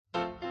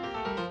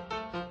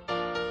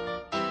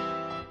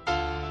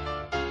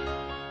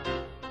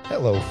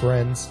Hello,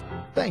 friends.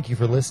 Thank you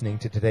for listening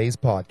to today's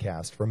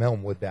podcast from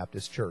Elmwood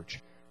Baptist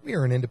Church. We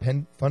are an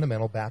independent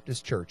fundamental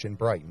Baptist church in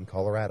Brighton,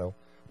 Colorado.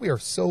 We are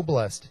so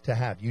blessed to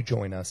have you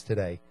join us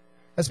today.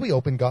 As we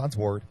open God's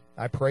Word,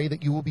 I pray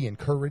that you will be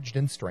encouraged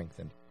and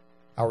strengthened.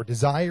 Our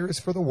desire is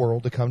for the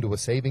world to come to a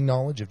saving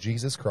knowledge of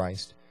Jesus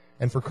Christ,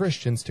 and for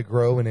Christians to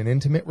grow in an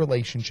intimate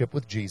relationship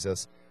with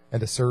Jesus and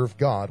to serve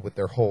God with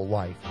their whole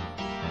life.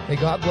 May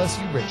God bless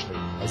you richly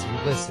as you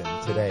listen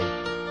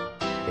today.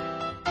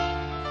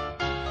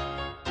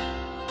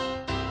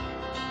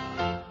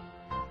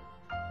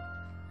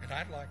 And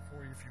I'd like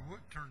for you, if you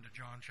would, turn to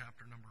John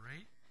chapter number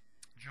 8.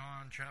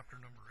 John chapter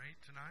number 8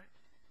 tonight.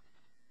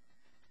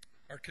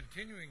 Our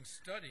continuing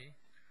study,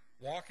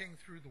 walking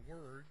through the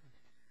Word,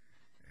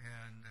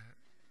 and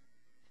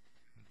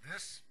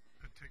this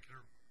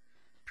particular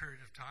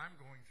period of time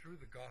going through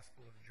the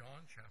Gospel of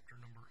John chapter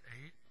number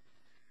 8.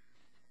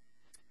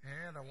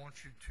 And I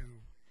want you to,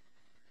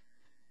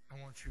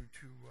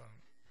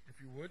 if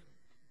you would,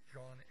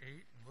 John 8,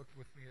 and look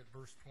with me at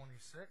verse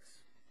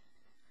 26.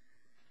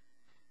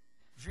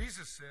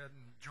 Jesus said,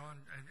 and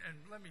John,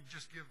 and let me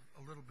just give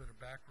a little bit of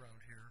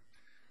background here.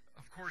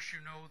 Of course, you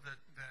know that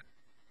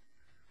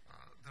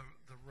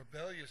the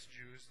rebellious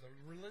Jews, the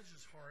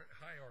religious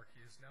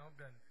hierarchy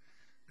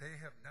they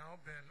have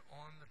now been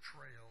on the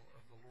trail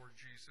of the Lord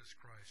Jesus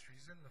Christ.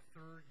 He's in the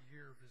third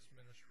year of his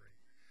ministry.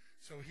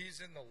 So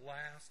he's in the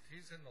last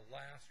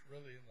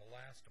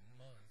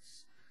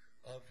months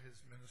of his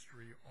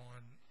ministry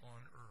on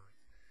earth.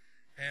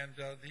 And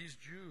these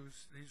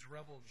Jews, these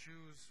rebel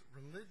Jews,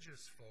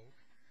 religious folk,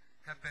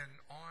 have been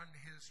on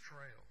his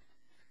trail.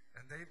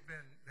 And they've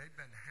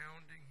been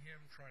hounding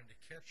him, trying to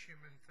catch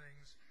him in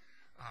things,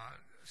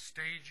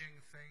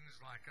 staging things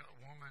like a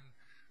woman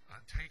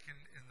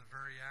taken in the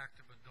very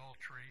act of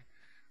adultery,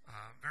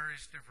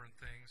 various different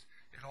things.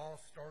 It all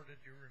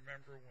started, you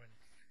remember, when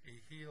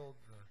he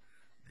healed the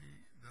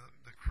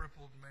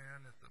crippled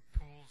man at the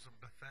pools of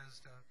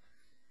Bethesda,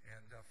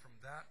 and from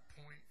that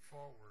point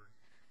forward,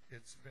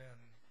 they've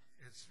been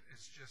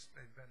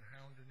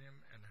hounding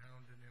him,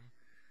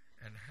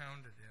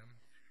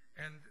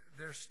 and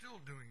they're still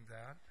doing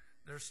that.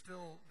 They're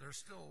still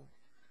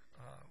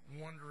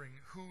wondering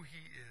who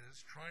he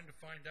is, trying to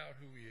find out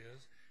who he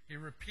is. He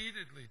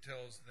repeatedly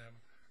tells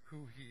them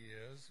who he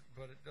is,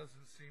 but it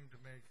doesn't seem to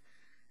make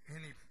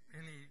any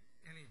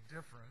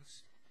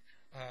difference.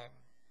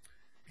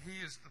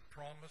 He is the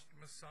promised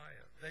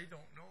Messiah. They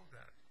don't know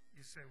that.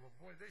 You say, well,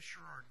 boy, they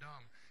sure are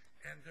dumb.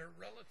 And their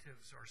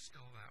relatives are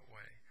still that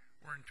way.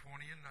 We're in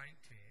 2019.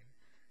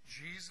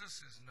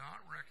 Jesus is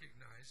not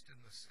recognized in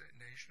the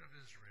nation of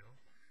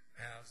Israel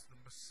as the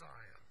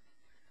Messiah.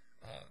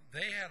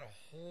 They had a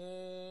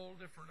whole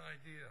different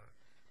idea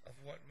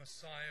of what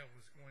Messiah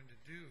was going to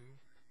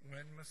do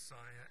when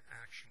Messiah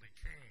actually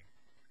came.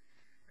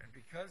 And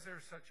because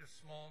they're such a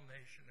small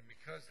nation, and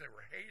because they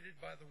were hated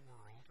by the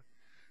world,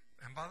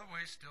 and by the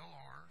way, still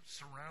are,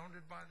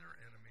 surrounded by their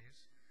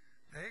enemies,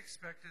 they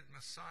expected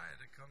Messiah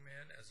to come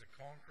in as a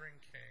conquering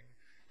king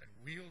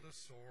and wield a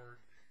sword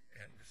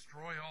and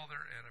destroy all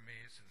their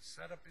enemies and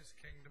set up his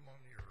kingdom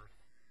on the earth.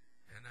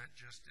 And that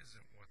just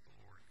isn't what the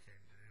Lord came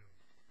to do.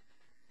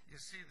 You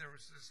see, there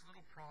was this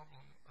little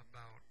problem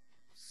about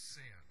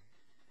sin.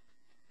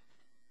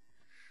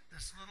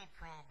 This little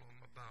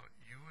problem about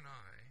you and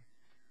I,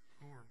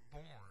 who were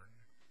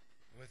born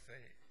with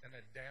an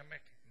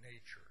Adamic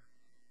nature.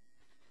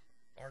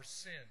 Our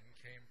sin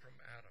came from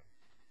Adam.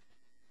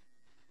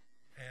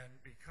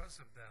 And because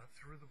of that,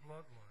 through the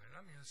bloodline,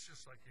 I mean, it's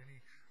just like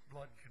any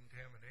blood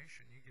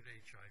contamination. You get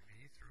HIV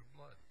through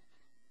blood.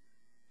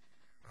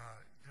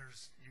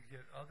 You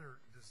get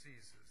other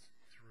diseases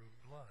through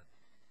blood.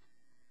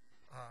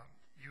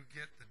 You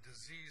get the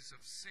disease of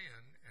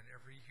sin, and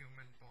every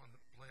human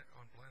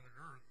on planet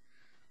Earth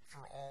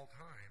for all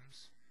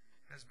times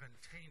has been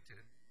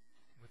tainted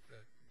with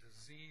the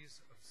disease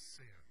of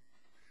sin.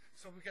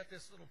 So we got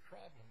this little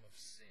problem of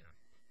sin.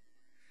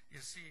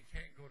 You see, you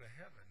can't go to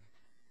heaven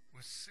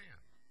with sin.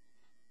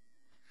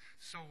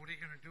 So what are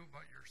you going to do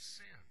about your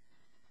sin?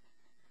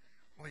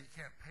 Well, you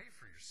can't pay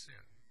for your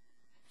sin.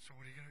 So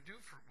what are you going to do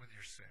with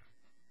your sin?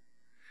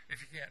 If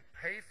you can't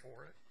pay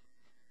for it,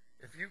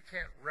 if you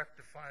can't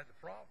rectify the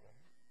problem,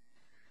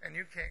 and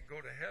you can't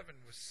go to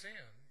heaven with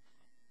sin,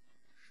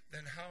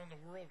 then how in the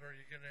world are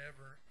you going to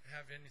ever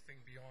have anything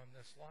beyond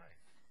this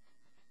life?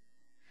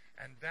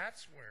 And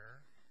that's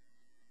where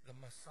the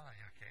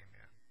Messiah came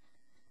in.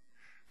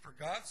 For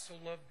God so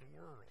loved the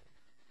world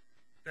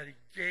that he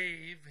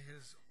gave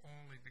his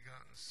only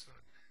begotten Son.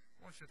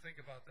 I want you to think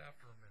about that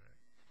for a minute.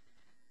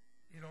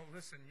 You know,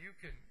 listen, you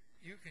can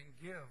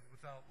give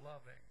without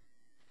loving,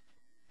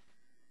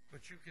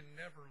 but you can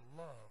never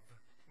love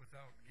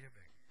without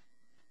giving.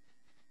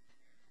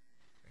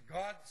 And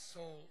God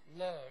so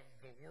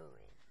loved the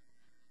world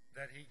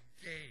that he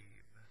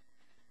gave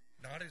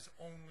not his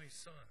only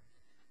Son,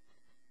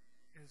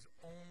 his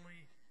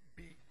only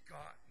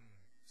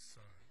begotten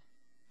Son.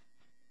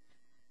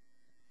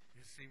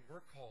 You see,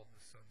 we're called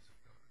the sons of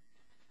God,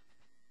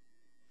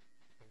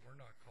 but we're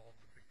not called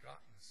the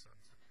begotten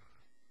sons of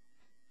God.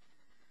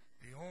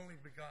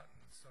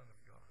 begotten Son of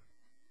God.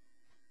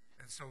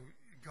 And so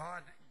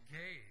God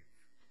gave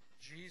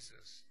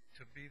Jesus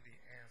to be the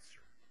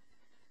answer.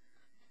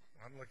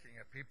 I'm looking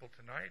at people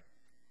tonight.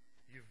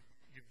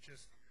 You've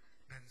just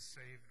been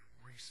saved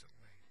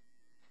recently.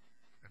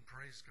 And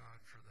praise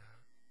God for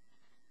that.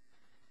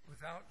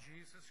 Without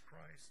Jesus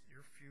Christ,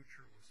 your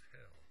future was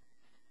hell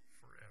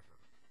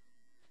forever.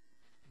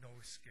 No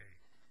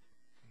escape.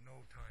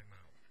 No time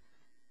out.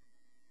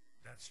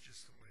 That's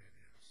just the way it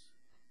is.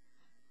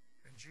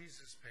 And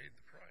Jesus paid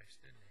the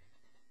price, didn't he?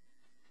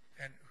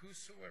 And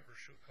whosoever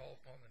shall call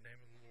upon the name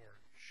of the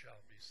Lord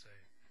shall be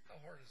saved. How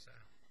hard is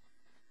that?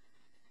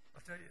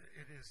 I'll tell you,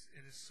 it is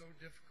so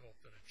difficult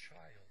that a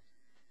child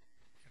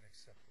can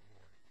accept the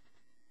Lord.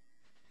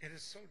 It is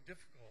so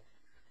difficult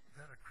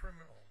that a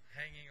criminal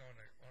hanging on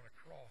a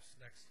cross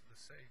next to the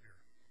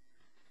Savior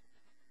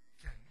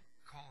can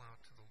call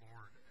out to the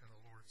Lord, and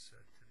the Lord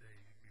said,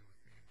 "Today you be with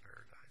me in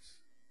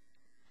paradise."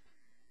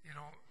 You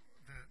know,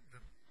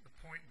 the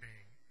point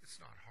being,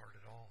 it's not hard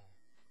at all.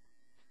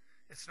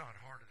 It's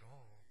not hard at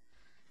all.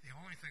 The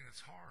only thing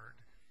that's hard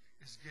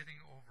is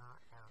getting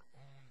over our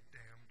own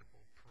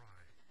damnable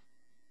pride.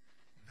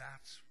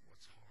 That's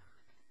what's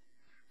hard.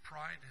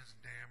 Pride has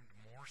damned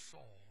more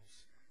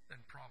souls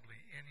than probably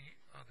any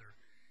other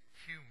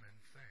human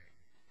thing.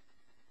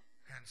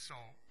 And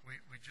so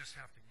we just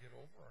have to get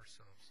over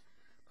ourselves.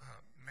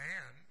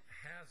 Man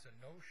has a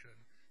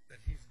notion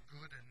that he's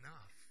good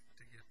enough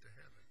to get to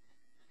heaven.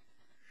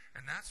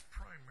 And that's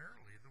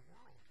primarily the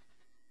world.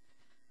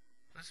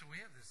 Listen, we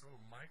have this little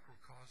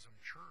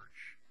microcosm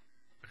church,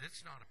 but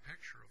it's not a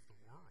picture of the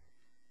world.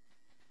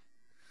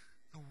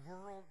 The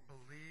world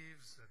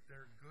believes that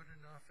they're good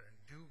enough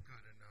and do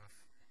good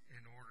enough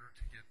in order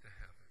to get to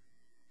heaven.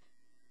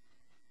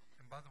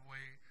 And by the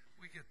way,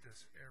 we get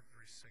this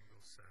every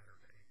single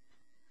Saturday.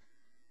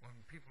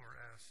 When people are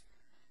asked,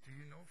 "Do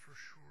you know for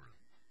sure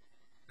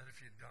that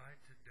if you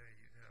died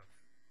today,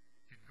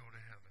 you'd go to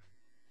heaven?"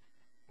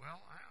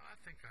 Well, I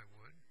think I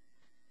would.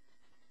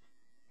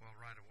 Well,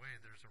 right away,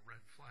 there's a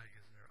red flag,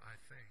 isn't there? I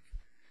think.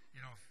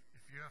 You know,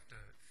 if you have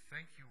to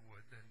think you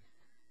would, then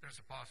there's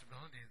a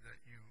possibility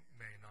that you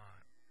may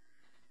not.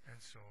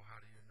 And so, how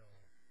do you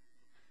know?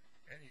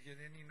 And you get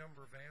any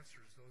number of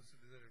answers. Those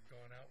of you that have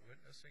gone out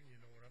witnessing, you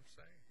know what I'm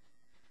saying.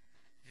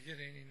 You get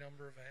any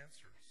number of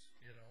answers,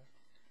 you know.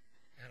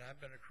 And I've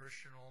been a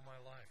Christian all my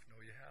life.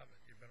 No, you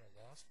haven't. You've been a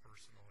lost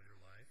person all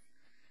your life.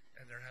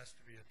 And there has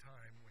to be a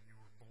time when you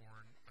were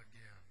born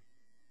again.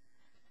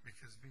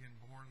 Because being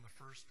born the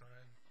first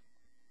time,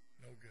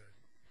 no good.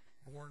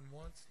 Born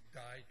once,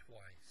 die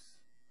twice.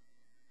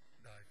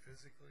 Die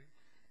physically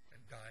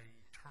and die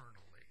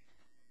eternally.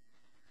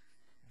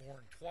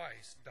 Born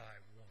twice, die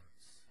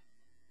once.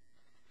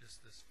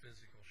 Just this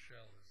physical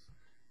shell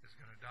is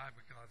going to die,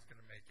 but God's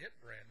going to make it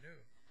brand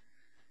new.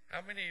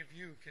 How many of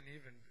you can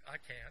even, I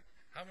can't,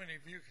 how many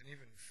of you can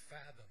even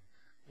fathom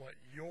what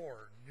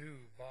your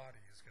new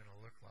body is going to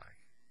look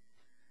like?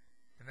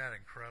 Isn't that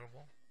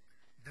incredible?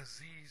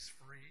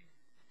 Disease-free,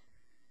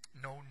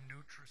 no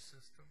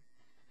Nutrisystem,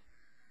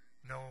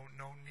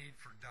 no need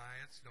for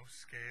diets, no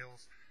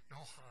scales,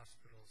 no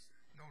hospitals,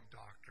 no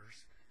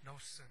doctors, no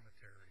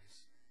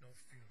cemeteries, no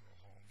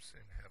funeral homes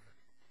in heaven.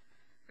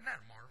 Isn't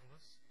that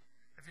marvelous?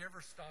 Have you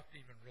ever stopped to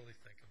even really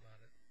think about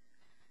it?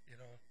 You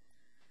know,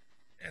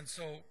 and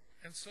so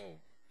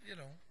you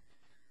know,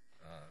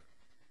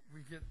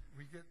 we get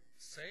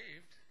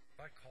saved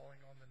by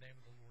calling on the name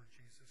of the Lord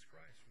Jesus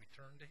Christ. We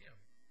turn to Him.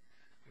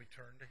 We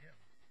turn to Him,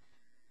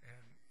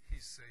 and He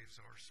saves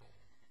our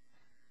soul.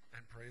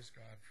 And praise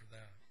God for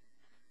that.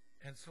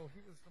 And so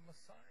He was the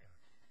Messiah.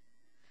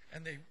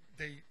 And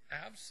they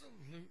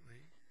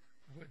absolutely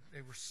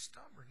they were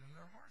stubborn in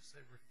their hearts.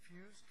 They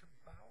refused to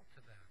bow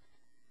to that.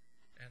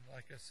 And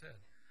like I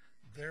said,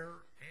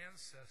 their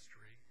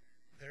ancestry,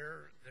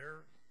 their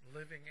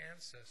living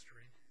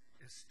ancestry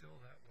is still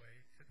that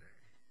way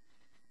today.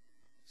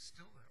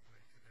 Still that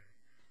way today.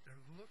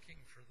 They're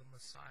looking for the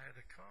Messiah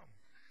to come.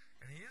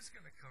 And He is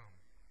going to come.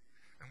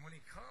 And when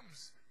He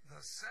comes the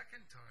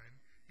second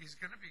time, He's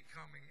going to be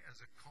coming as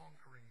a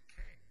conquering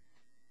king.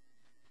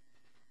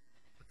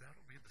 But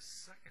that'll be the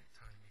second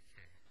time He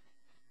came.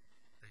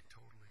 They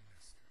totally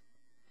missed it.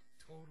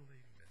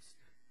 Totally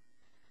missed it.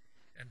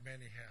 And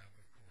many have,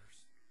 of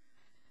course.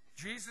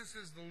 Jesus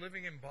is the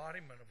living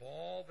embodiment of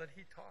all that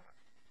He taught.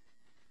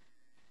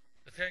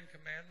 The Ten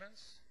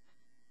Commandments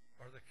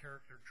are the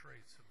character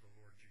traits of the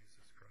Lord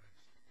Jesus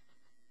Christ.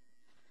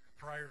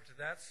 Prior to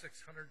that,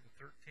 613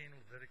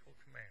 Levitical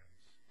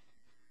commands.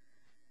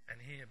 And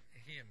he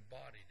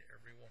embodied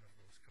every one of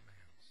those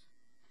commands.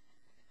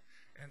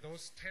 And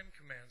those 10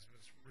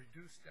 commandments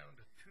reduced down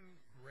to 2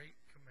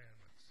 great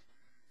commandments.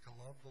 To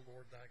love the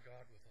Lord thy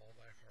God with all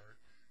thy heart,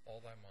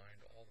 all thy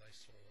mind, all thy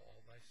soul,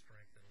 all thy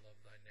strength, and love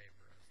thy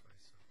neighbor as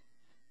thyself.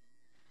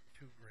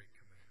 2 great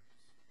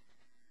commands.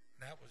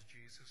 And that was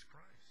Jesus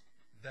Christ.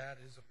 That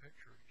is a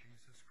picture of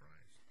Jesus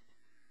Christ.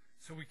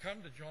 So we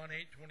come to John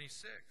 8:26.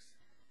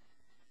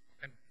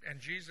 And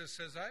Jesus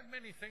says, I have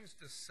many things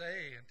to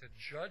say and to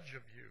judge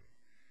of you,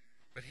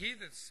 But he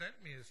that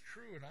sent me is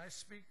true, and I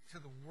speak to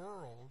the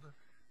world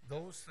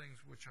those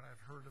things which I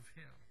have heard of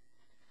him.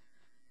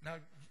 Now,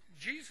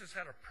 Jesus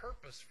had a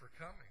purpose for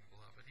coming,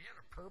 beloved. He had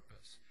a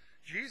purpose.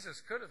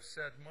 Jesus could have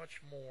said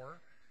much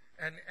more,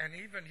 and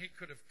even he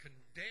could have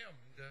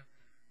condemned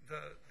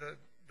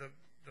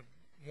the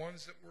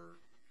ones that were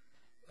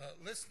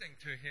listening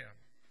to him.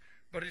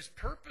 But his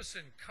purpose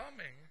in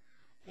coming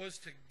was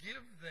to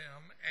give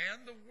them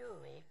and the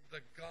world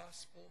the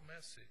gospel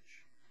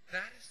message.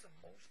 That is the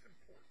most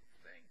important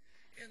thing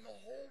in the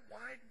whole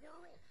wide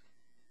world.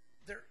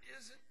 There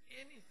isn't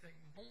anything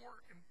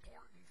more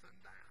important than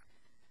that.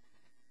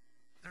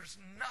 There's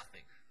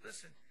nothing.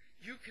 Listen,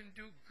 you can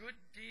do good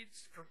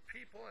deeds for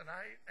people, and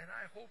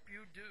I hope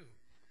you do.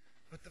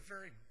 But the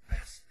very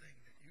best thing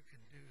that you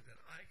can do,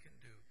 that I can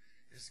do,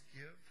 is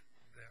give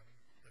them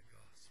the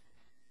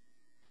gospel.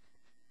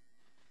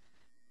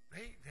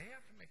 They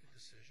have to make a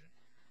decision.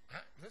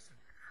 Listen,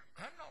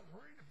 I'm not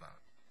worried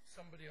about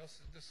somebody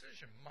else's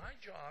decision. My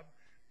job,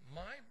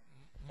 my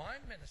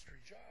ministry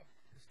job,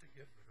 is to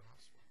give the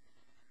gospel.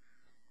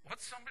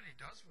 What somebody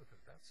does with it,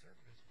 that's their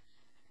business.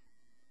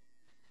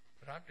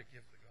 But I'm to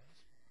give the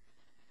gospel.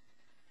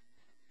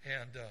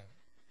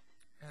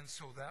 And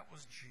so that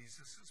was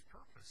Jesus'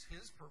 purpose.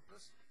 His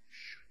purpose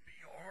should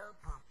be our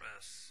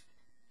purpose.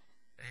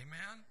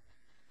 Amen?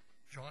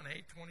 John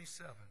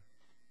 8:27.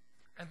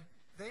 And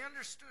they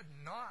understood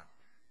not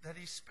that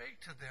he spake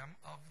to them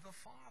of the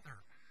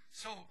Father.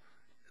 So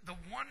the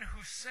one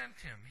who sent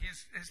him,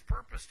 his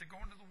purpose to go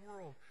into the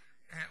world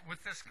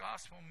with this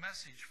gospel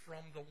message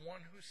from the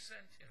one who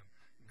sent him,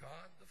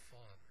 God the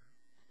Father,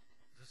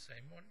 the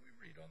same one we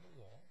read on the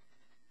wall.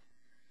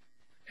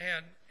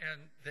 And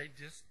they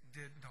just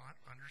did not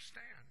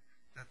understand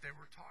that he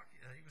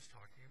was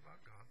talking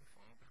about God the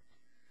Father.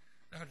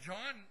 Now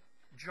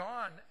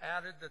John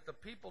added that the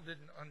people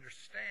didn't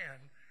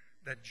understand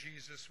that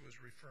Jesus was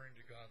referring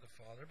to God the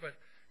Father, but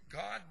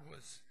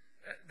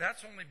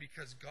that's only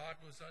because God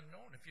was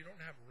unknown. If you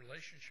don't have a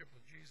relationship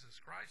with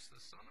Jesus Christ, the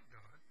Son of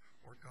God,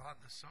 or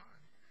God the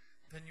Son,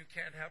 then you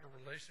can't have a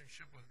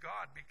relationship with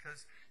God,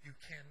 because you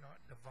cannot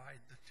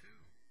divide the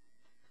two.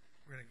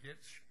 We're going to get,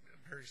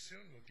 very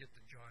soon, we'll get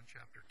to John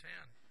chapter 10.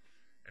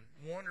 And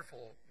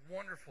wonderful,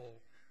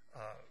 wonderful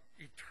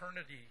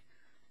eternity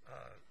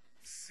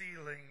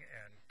sealing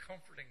and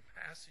comforting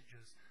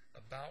passages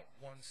about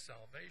one's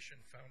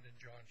salvation found in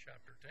John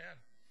chapter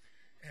 10.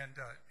 And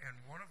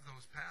one of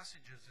those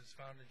passages is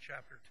found in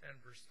chapter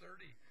 10, verse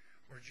 30,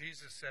 where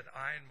Jesus said,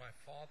 I and my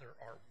Father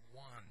are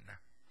one.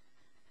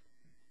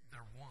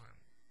 They're one.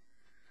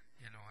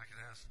 You know, I can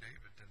ask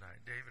David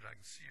tonight, David, I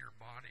can see your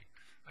body.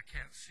 I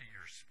can't see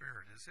your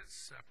spirit. Is it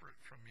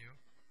separate from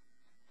you?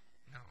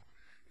 No.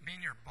 I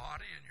mean, your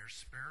body and your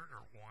spirit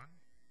are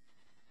one.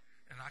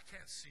 And I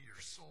can't see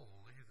your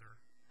soul either.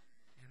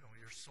 You know,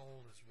 your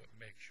soul is what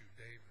makes you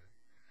David.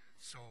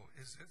 So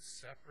is it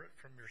separate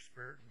from your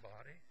spirit and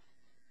body?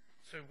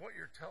 So what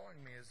you're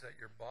telling me is that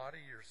your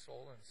body, your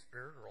soul, and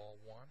spirit are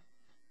all one?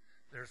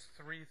 There's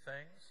three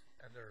things,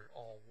 and they're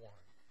all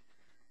one.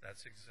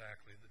 That's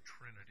exactly the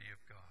Trinity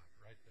of God,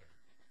 right there.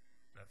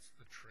 That's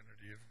the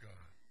Trinity of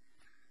God.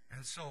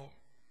 And so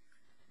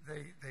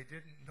they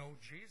didn't know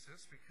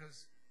Jesus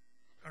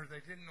or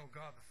they didn't know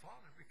God the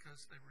Father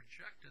because they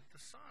rejected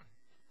the Son.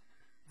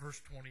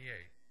 Verse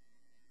 28.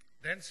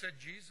 Then said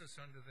Jesus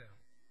unto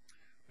them,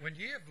 When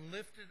ye have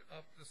lifted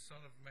up the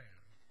Son of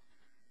Man,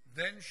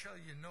 then shall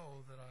ye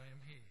know that I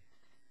am he,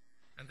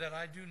 and that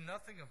I do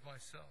nothing of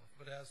myself,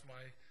 but as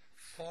my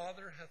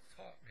Father hath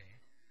taught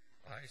me,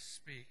 I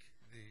speak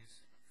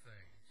these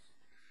things.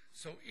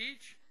 So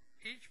each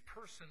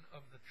person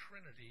of the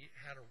Trinity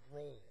had a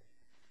role.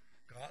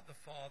 God the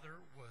Father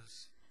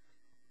was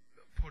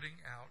putting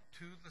out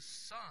to the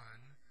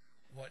Son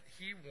what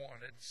he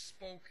wanted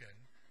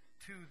spoken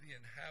to the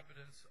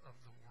inhabitants of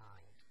the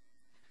world.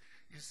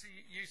 You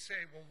see, you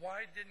say, well,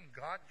 why didn't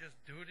God just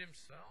do it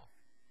himself?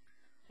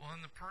 Well,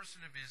 in the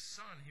person of his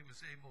Son, he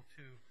was able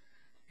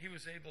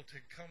to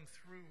come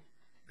through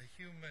the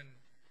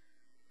human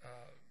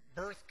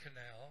birth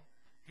canal.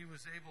 He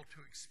was able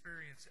to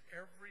experience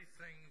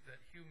everything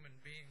that human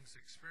beings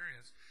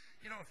experience.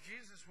 You know, if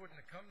Jesus wouldn't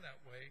have come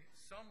that way,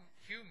 some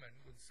human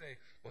would say,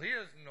 well, he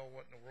doesn't know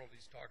what in the world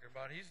he's talking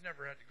about. He's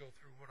never had to go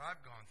through what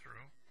I've gone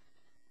through.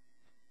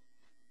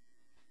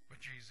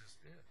 But Jesus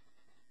did.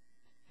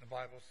 The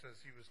Bible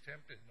says he was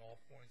tempted in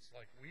all points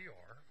like we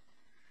are.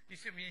 You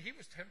see, I mean, he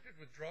was tempted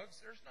with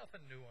drugs. There's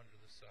nothing new under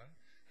the sun.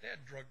 They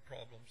had drug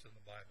problems in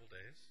the Bible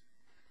days.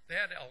 They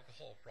had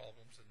alcohol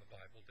problems in the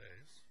Bible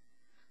days.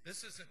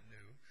 This isn't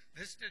new.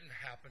 This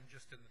didn't happen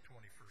just in the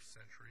 21st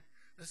century.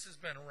 This has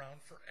been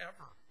around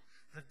forever.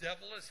 The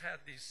devil has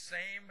had these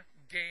same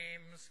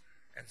games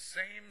and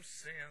same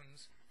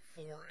sins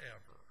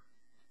forever.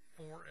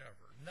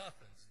 Forever.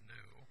 Nothing's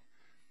new.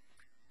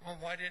 Well,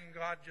 why didn't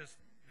God just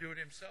do it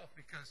himself?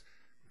 Because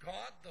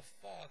God the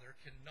Father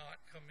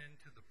cannot come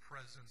into the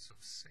presence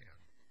of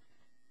sin.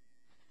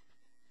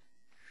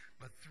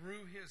 But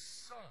through his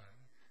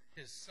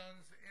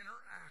Son's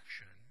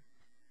interaction,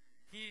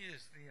 he is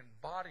is the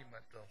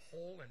embodiment, the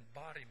whole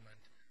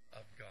embodiment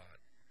of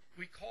God.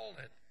 We call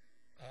it,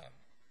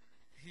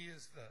 he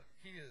is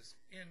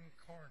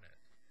incarnate.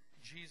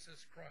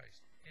 Jesus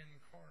Christ,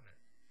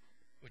 incarnate,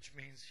 which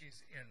means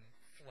he's in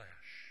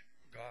flesh.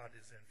 God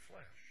is in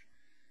flesh.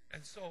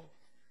 And so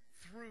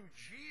through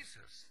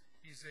Jesus,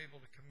 he's able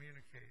to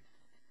communicate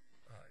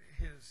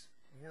his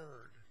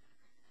word.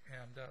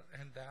 And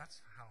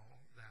that's how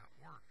that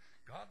worked.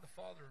 God the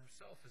Father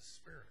himself is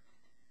spirit.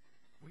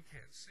 We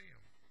can't see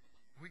him.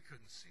 We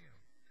couldn't see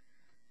him.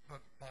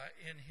 But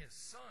in his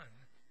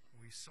Son,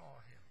 we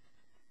saw him.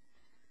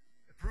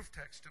 The proof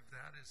text of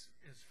that is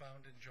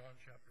found in John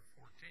chapter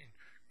 14.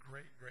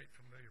 Great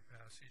familiar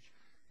passage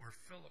where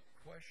Philip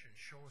questioned,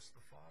 show us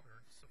the Father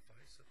and it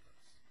sufficeth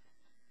us.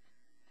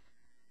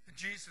 And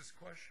Jesus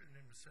questioned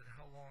him and said,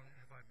 how long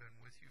have I been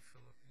with you,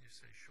 Philip? And you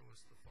say, show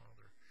us the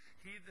Father.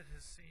 He that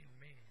has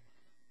seen me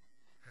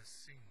has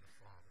seen the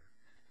Father.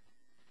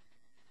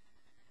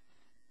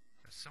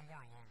 Now,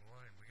 somewhere along the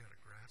line, we got to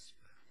grasp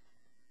that.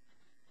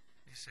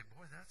 You say,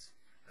 boy, that's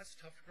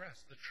tough to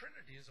grasp. The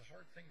Trinity is a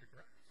hard thing to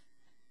grasp.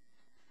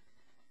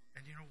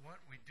 And you know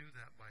what? We do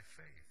that by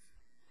faith.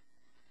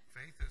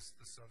 Faith is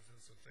the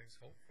substance of things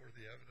hoped for,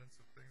 the evidence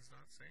of things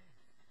not seen.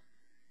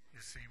 You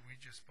see, we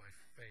just by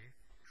faith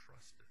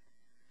trust it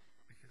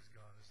because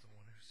God is the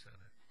one who said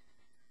it.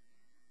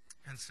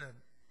 And said,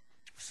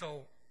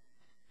 so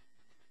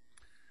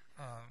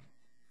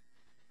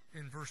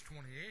in verse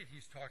 28,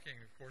 he's talking,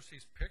 of course,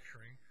 he's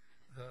picturing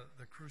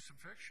the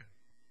crucifixion.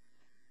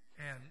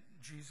 And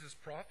Jesus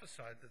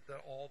prophesied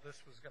that all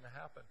this was going to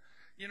happen.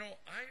 You know,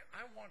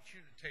 I want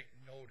you to take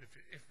note,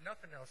 if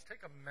nothing else,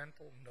 take a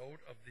mental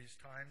note of these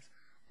times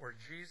where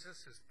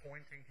Jesus is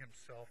pointing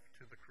himself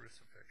to the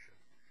crucifixion.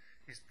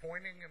 He's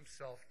pointing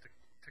himself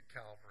to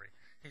Calvary.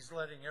 He's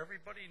letting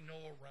everybody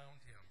know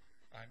around him,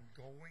 I'm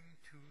going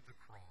to the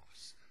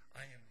cross.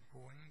 I am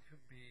going to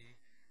be,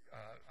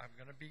 I'm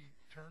going to be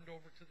turned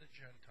over to the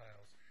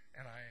Gentiles,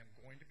 and I am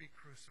going to be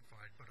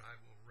crucified, but I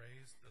will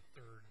raise the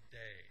third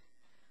day.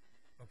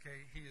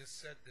 Okay, he has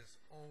said this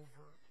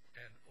over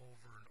and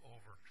over and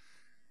over.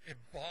 It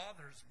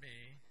bothers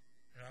me,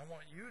 and I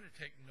want you to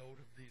take note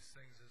of these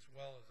things as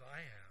well as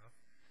I have.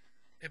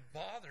 It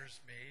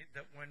bothers me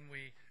that when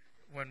we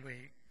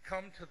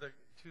come to the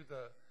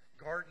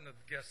Garden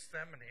of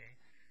Gethsemane,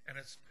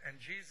 and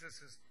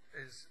Jesus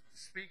is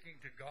speaking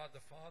to God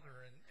the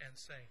Father and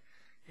saying,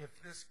 if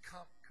this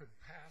cup could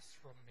pass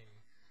from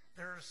me,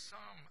 there are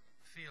some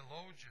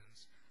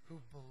theologians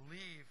who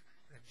believe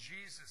that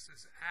Jesus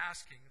is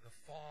asking the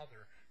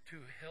Father to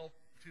help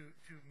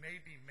to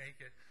maybe make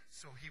it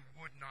so he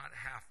would not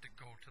have to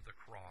go to the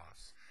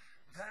cross.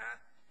 That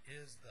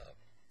is the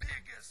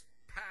biggest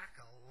pack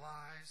of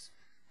lies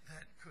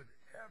that could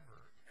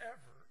ever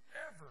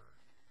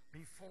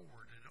be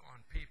forwarded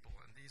on people.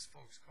 And these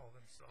folks call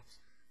themselves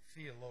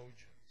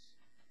theologians.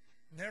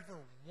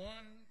 Never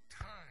one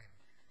time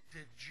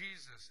did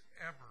Jesus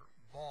ever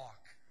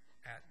balk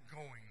at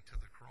going to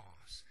the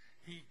cross.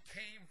 He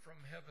came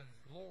from heaven's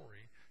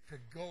glory to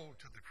go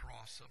to the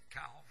cross of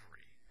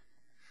Calvary.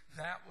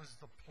 That was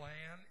the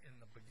plan in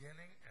the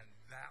beginning, and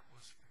that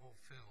was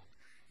fulfilled.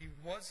 He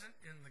wasn't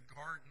in the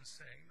garden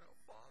saying, no,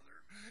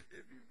 Father,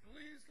 if you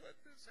please let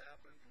this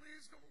happen,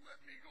 please don't let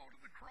me go to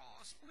the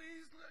cross.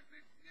 Please let me,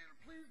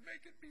 please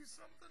make it be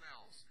something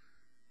else.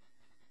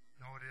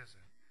 No, it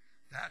isn't.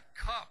 That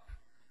cup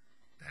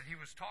that he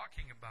was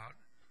talking about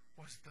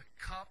was the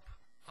cup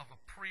of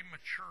a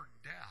premature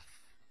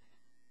death.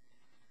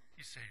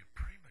 You say,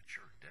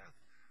 premature death?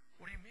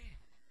 What do you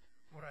mean?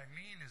 What I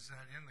mean is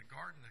that in the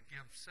Garden of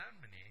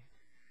Gethsemane,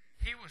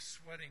 he was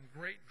sweating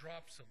great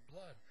drops of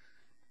blood.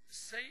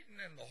 Satan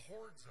and the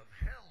hordes of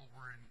hell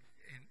were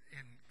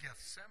in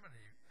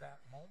Gethsemane that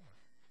moment.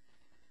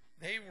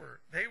 They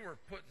were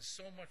putting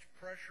so much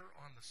pressure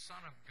on the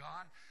Son of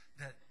God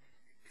that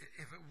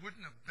if it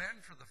wouldn't have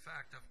been for the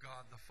fact of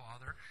God the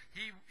Father,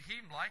 he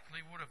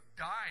likely would have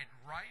died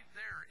right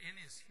there in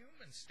his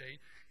human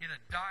state. He'd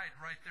have died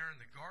right there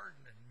in the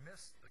garden and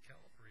missed the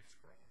Calvary's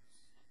cross.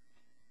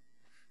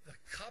 The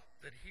cup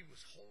that he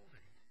was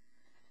holding,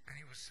 and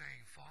he was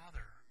saying,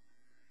 Father,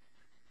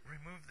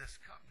 remove this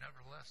cup.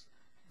 Nevertheless,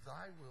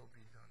 thy will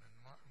be done and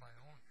my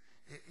own.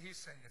 He's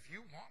saying, if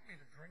you want me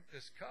to drink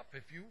this cup,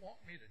 if you want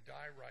me to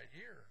die right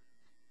here,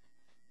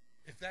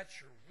 if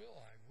that's your will,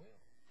 I will.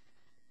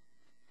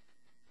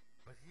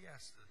 But he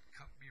asked that the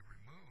cup be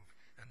removed.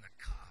 And the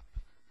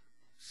cup,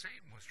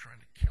 Satan was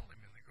trying to kill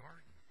him in the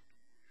garden.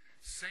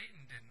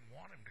 Satan didn't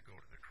want him to go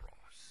to the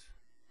cross.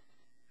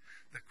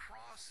 The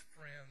cross,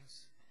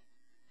 friends,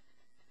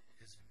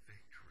 is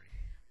victory.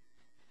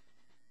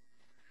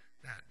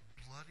 That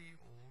bloody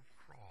old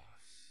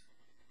cross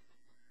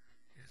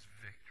is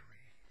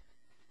victory.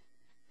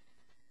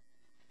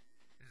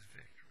 Is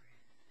victory.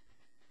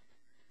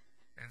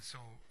 And so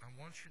I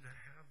want you to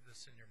have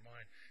this in your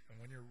mind.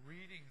 And when you're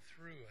reading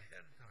through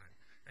ahead of time,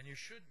 and you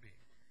should be,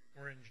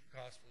 we're in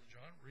Gospel of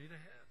John, read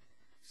ahead.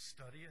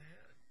 Study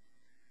ahead.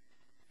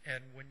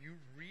 And when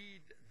you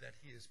read that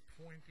he is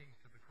pointing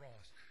to the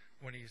cross,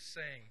 when he's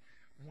saying,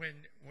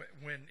 when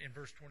in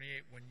verse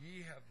 28, when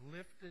ye have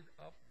lifted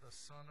up the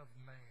Son of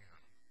Man,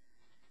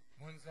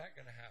 when's that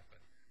going to happen?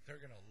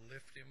 They're going to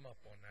lift him up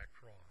on that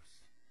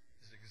cross.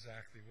 Is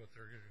exactly what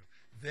they're going to do.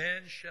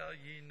 Then shall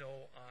ye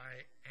know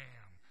I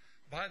am.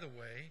 By the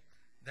way,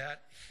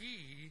 that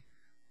he,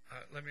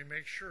 let me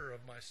make sure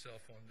of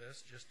myself on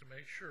this, just to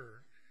make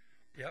sure.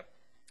 Yep.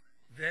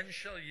 Then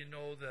shall you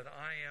know that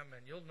I am,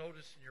 and you'll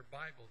notice in your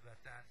Bible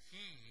that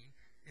he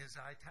is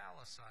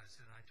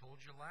italicized. And I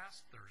told you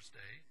last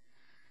Thursday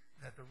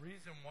that the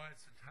reason why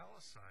it's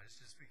italicized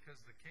is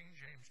because the King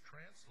James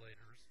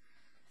translators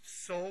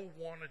so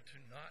wanted to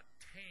not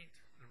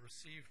taint the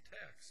received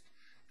text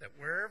that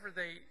wherever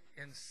they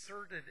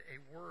inserted a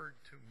word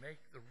to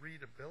make the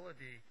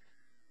readability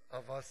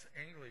of us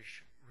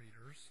English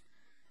readers,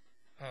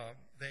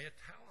 they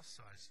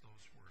italicized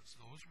those words.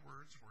 Those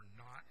words were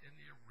not in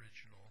the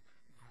original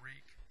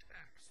Greek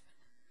text.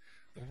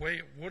 The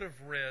way it would have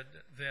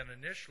read then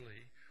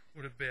initially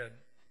would have been,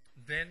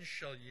 then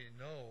shall ye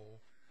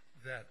know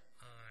that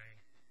I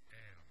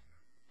am.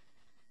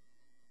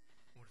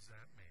 What does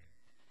that mean?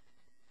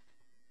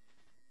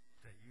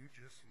 That you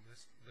just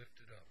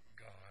lifted up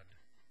God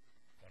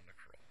on the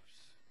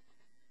cross.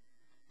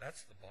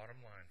 That's the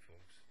bottom line,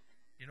 folks.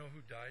 You know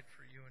who died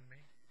for you and me?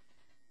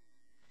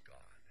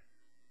 God.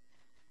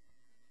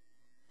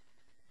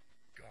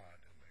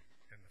 God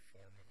in the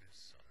form of his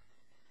Son.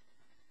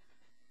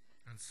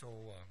 And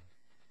so,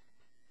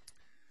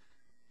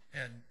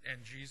 and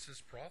Jesus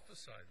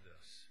prophesied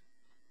this.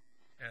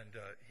 And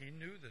he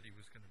knew that he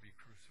was going to be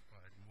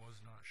crucified and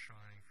was not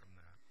shying from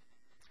that.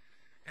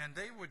 And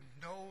they would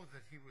know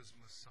that he was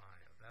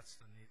Messiah. That's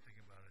the neat thing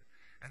about it.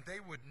 And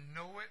they would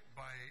know it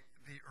by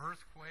the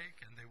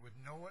earthquake, and they would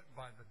know it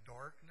by the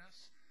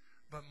darkness,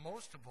 but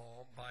most of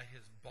all by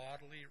his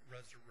bodily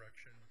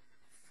resurrection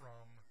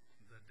from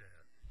the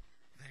dead.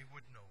 They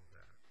would know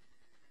that.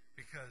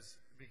 Because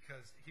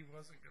he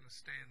wasn't going to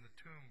stay in the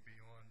tomb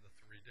beyond the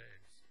 3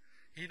 days.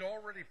 He'd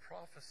already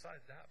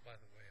prophesied that, by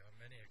the way, on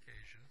many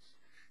occasions.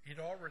 He'd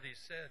already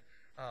said,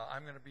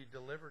 I'm going to be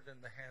delivered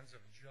in the hands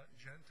of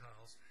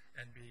Gentiles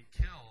and be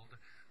killed,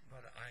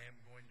 but I am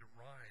going to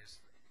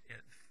rise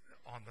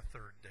on the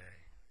 3rd day.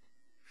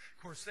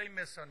 Of course, they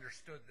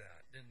misunderstood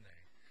that, didn't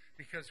they?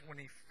 Because when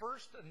he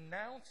first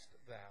announced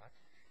that,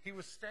 he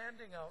was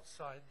standing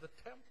outside the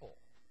temple.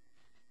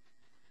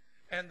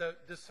 And the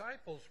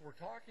disciples were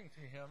talking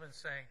to him and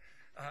saying,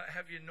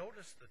 have you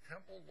noticed the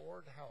temple,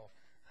 Lord, how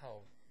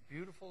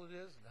beautiful it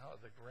is and how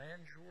the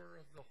grandeur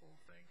of the whole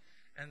thing?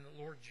 And the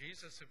Lord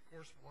Jesus, of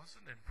course,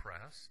 wasn't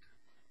impressed.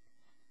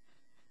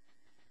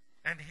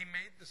 And he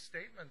made the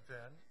statement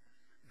then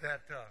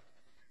that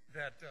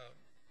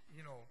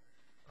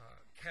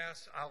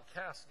I'll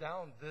cast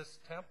down this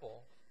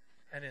temple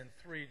and in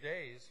 3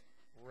 days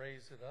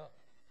raise it up.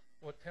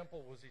 What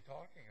temple was he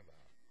talking about?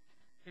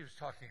 He was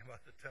talking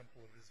about the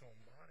temple of his own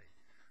body.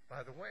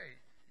 By the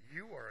way,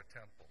 you are a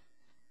temple.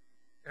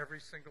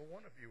 Every single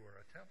one of you are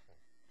a temple.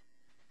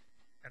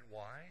 And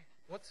why?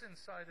 What's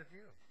inside of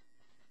you?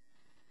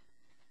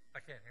 I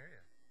can't hear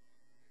you.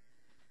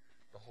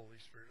 The Holy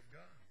Spirit of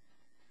God.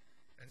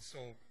 And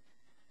so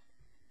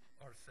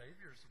our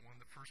Savior is the one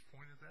that first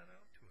pointed that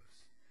out to us.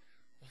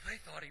 Well, they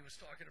thought he was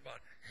talking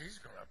about he's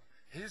going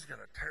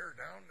to tear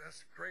down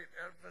this great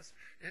edifice.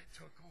 It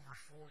took over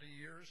 40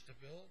 years to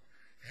build,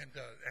 and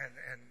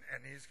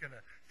he's going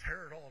to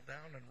tear it all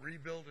down and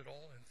rebuild it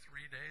all in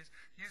 3 days.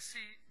 You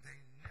see, they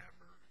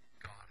never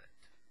got it.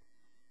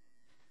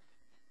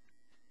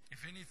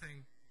 If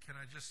anything, can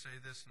I just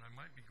say this, and I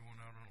might be going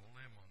out on a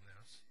limb on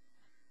this.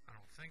 I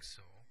don't think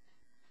so.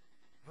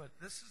 But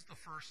this is the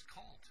first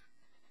cult.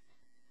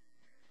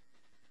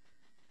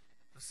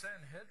 The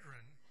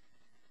Sanhedrin,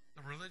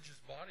 the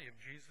religious body of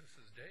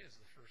Jesus' day, is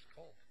the first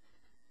cult.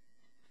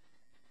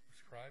 The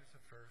scribes, the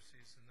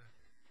Pharisees, and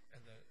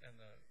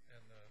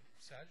the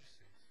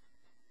Sadducees.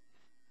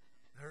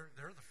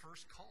 They're the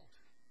first cult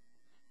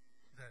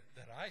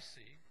that I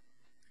see.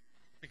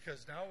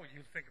 Because now when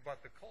you think about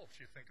the cults,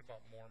 you think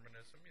about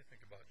Mormonism, you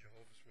think about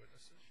Jehovah's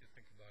Witnesses, you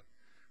think about,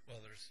 well,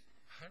 there's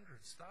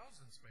hundreds,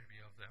 thousands maybe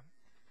of them.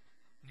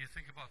 And you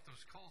think about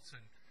those cults,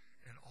 and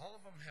all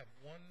of them have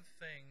one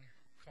thing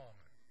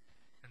common.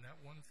 And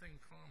that one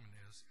thing common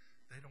is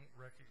they don't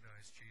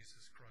recognize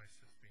Jesus Christ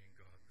as being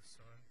God the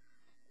Son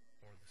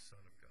or the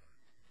Son of God.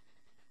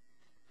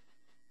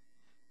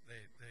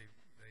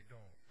 They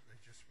don't.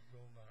 They just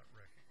will not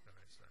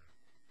recognize that.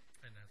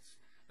 And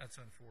that's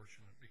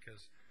unfortunate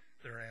because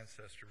their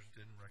ancestors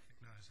didn't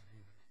recognize it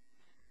either.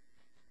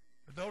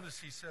 But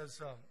notice he says,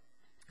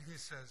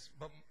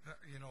 but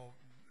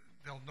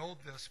they'll know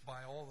this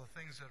by all the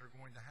things that are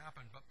going to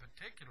happen, but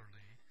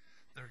particularly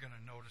they're going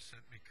to notice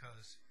it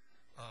because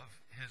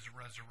of his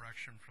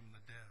resurrection from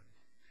the dead.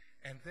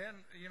 And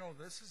then,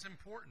 this is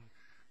important.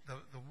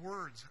 The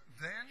words,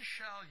 then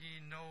shall ye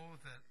know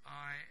that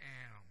I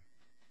am.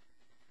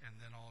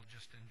 And then I'll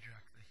just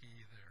inject the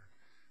he there.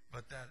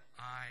 But that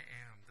I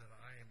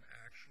am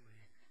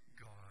actually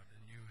God,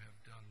 and you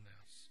have done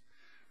this.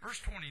 Verse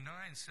 29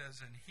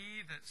 says, and he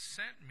that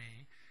sent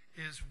me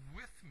is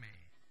with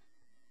me.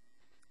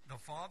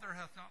 The Father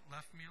hath not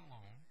left me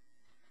alone,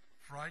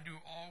 for I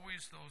do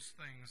always those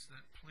things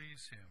that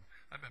please him.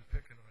 I've been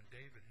picking on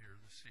David here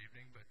this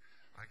evening, but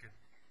I could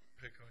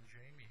pick on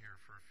Jamie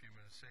here for a few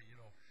minutes. Say,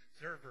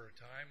 is there ever a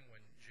time when,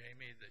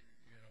 Jamie, that,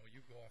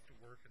 you go off to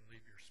work and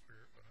leave your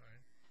spirit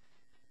behind?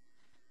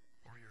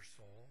 Or your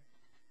soul?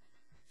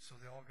 So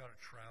they all got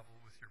to travel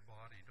with your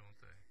body, don't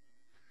they?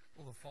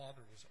 Well, the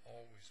Father was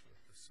always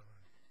with the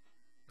Son.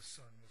 The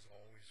Son was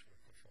always with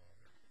the Father.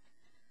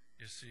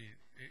 You see,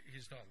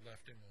 he's not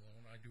left him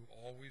alone. I do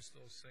always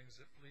those things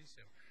that please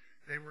him.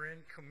 They were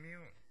in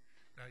commune.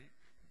 Now,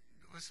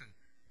 listen,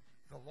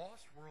 the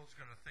lost world's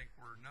going to think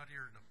we're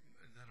nuttier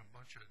than a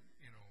bunch of,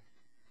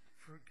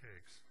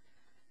 fruitcakes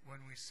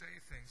when we say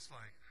things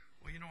like,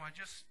 well, I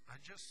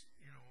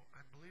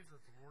believe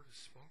that the Lord has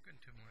spoken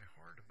to my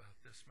heart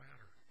about this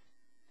matter.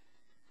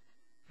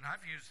 And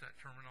I've used that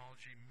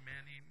terminology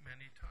many,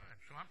 many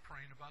times. So I'm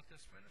praying about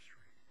this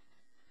ministry.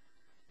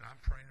 And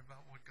I'm praying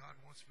about what God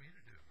wants me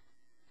to do.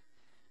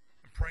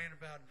 I'm praying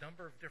about a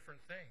number of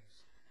different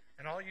things.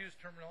 And I'll use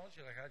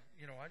terminology like, I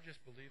just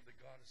believe that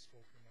God has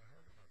spoken to my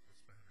heart about this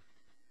matter.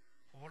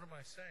 Well, what am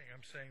I saying?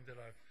 I'm saying that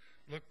I've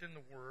looked in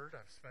the Word,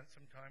 I've spent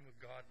some time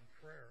with God in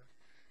prayer,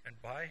 and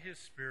by His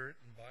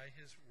Spirit and by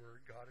His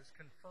Word, God has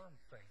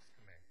confirmed things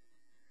to me.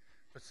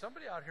 But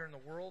somebody out here in the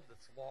world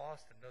that's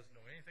lost and doesn't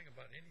know anything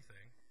about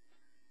anything,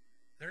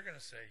 they're going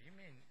to say, you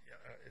mean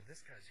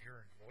this guy's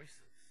hearing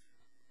voices?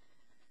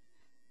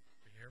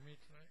 You hear me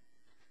tonight?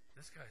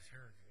 This guy's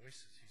hearing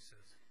voices. He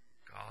says,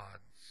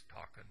 God's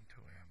talking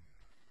to him.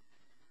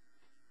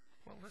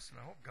 Well, listen,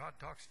 I hope God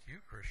talks to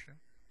you,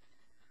 Christian.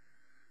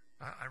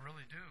 I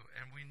really do.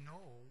 And we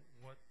know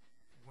what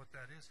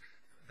that is.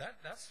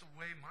 That's the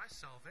way my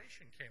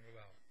salvation came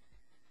about.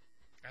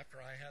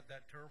 After I had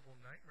that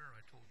terrible nightmare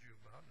I told you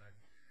about, and I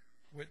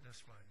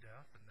witnessed my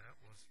death, and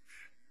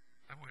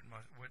I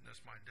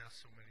witnessed my death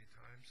so many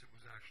times, it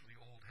was actually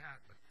old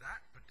hat, but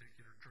that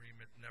particular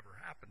dream had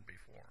never happened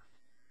before.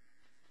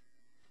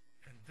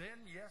 And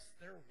then, yes,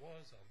 there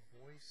was a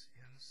voice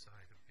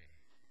inside of me.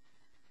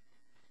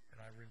 And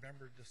I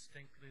remember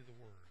distinctly the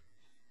words,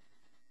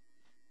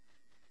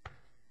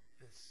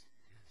 this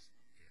is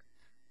it.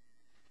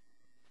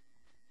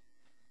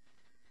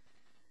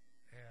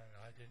 And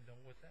I didn't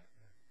know what that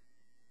meant.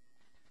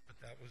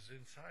 But that was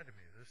inside of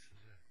me. This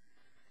is it.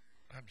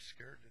 I'm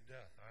scared to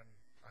death. I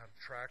have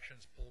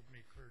tractions pulled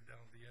me clear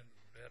down the end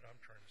of the bed. I'm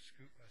trying to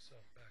scoot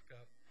myself back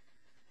up.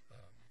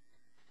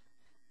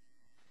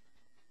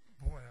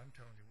 Boy, I'm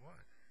telling you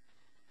what.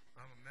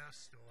 I'm a mess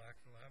still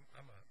acting.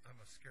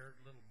 I'm a scared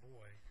little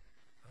boy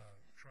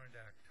trying to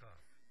act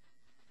tough.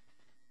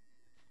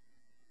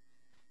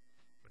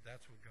 But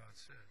that's what God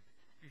said.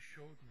 He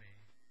showed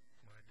me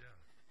my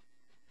death.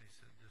 He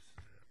said, this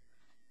is it.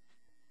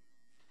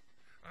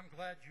 I'm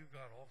glad you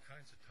got all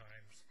kinds of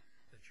times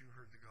that you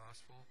heard the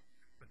gospel,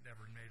 but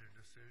never made a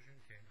decision,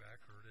 came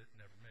back, heard it,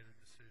 never made a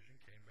decision,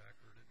 came back,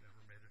 heard it,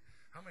 never made it.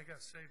 How many got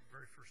saved the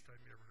very first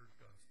time you ever heard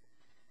the gospel?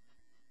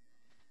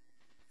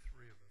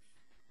 3 of us.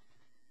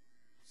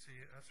 See,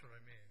 that's what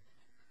I mean.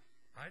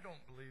 I don't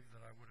believe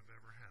that I would have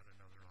ever had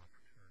another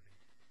opportunity.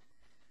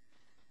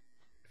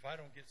 If I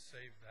don't get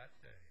saved that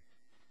day,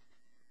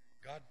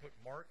 God put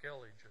Mark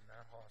Elledge in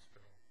that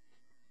hospital,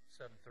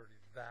 7:30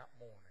 that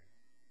morning,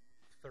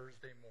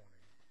 Thursday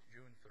morning,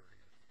 June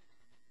 30th,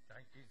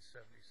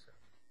 1977.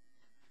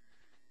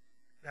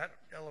 That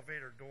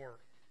elevator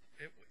door,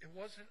 it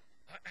wasn't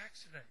an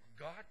accident.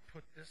 God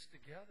put this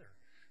together.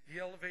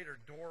 The elevator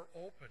door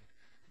opened.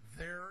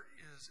 There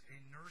is a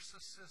nurse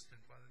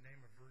assistant by the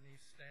name of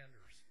Bernice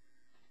Sanders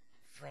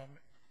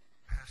from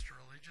Pastor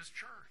Elledge's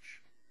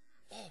church.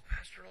 Oh,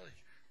 Pastor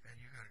Elledge,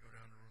 man, you got to go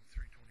down to room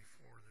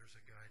 324. There's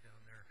a guy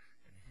down there,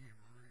 and he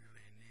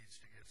really needs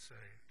to get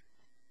saved.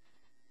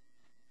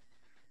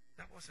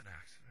 That was an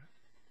accident.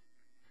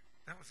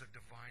 That was a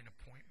divine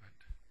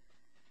appointment.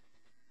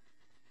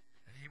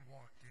 And he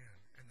walked in,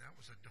 and that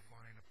was a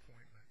divine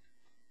appointment.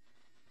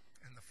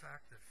 And the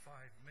fact that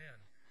 5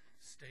 men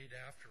stayed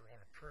after on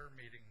a prayer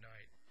meeting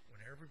night when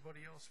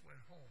everybody else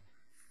went home,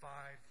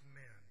 5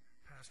 men,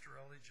 Pastor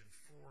Elledge and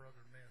 4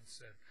 other men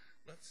said,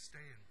 let's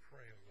stay and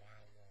pray a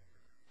while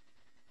longer.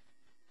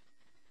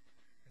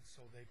 And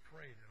so they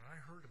prayed, and I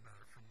heard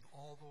about it from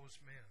all those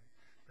men,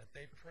 that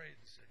they prayed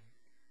and said,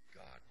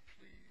 God,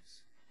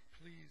 please,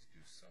 please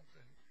do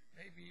something,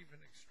 maybe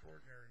even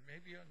extraordinary,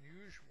 maybe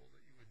unusual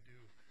that you would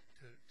do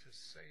to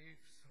save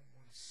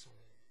someone's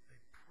soul. They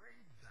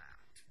prayed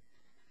that.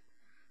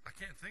 I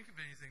can't think of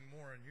anything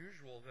more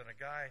unusual than a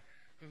guy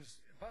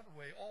who's, by the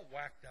way, all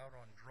whacked out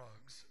on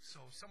drugs.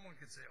 So someone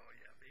could say, oh,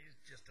 yeah, but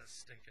he's just a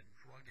stinking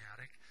drug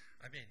addict.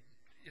 I mean,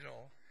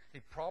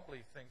 he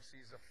probably thinks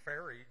he's a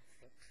fairy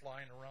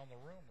flying around the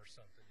room or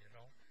something,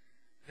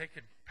 They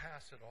could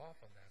pass it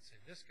off on that,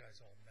 say, this guy's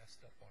all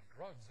messed up on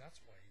drugs.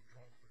 That's why he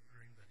dreamt the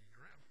dream that he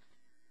dreamt.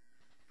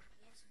 But it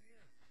wasn't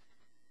it.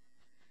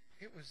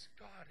 It was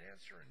God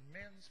answering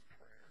men's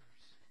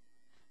prayers.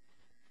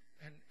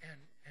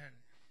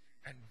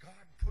 And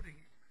God putting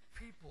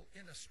people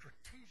in a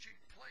strategic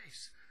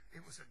place.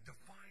 It was a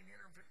divine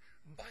intervention.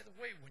 By the the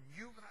way, when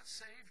you got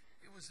saved,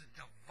 it was a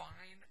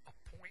divine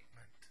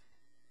appointment.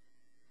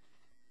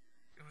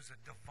 It was a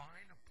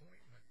divine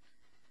appointment.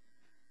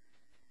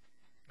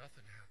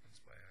 Nothing happens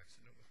by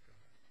accident with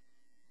God.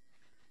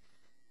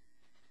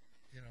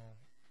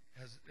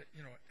 Has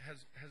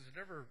it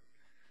ever,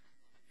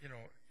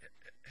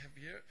 have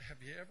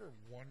you ever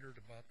wondered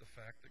about the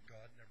fact that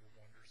God never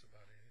wonders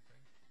about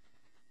anything?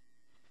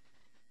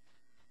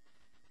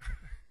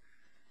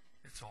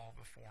 It's all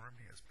before him.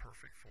 He has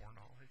perfect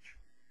foreknowledge.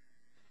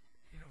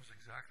 He knows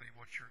exactly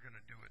what you're going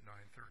to do at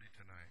 9:30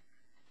 tonight.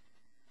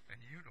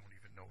 And you don't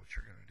even know what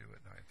you're going to do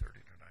at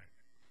 9:30 tonight.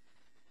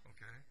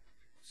 Okay?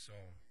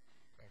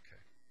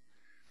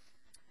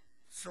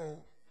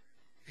 So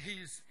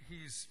he's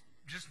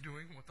just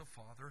doing what the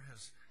Father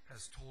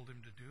has told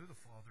him to do. The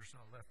Father's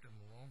not left him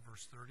alone.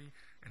 Verse 30,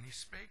 and he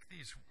spake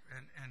these,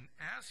 and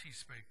as he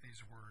spake these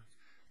words,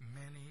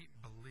 many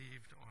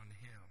believed on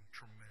him.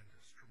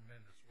 Tremendous,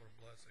 what a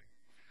blessing.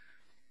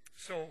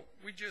 So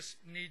we just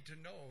need to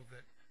know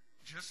that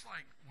just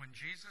like when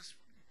Jesus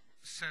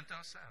sent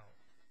us out,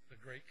 the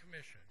Great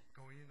Commission,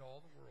 go ye into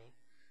all the world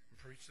and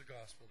preach the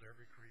gospel to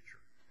every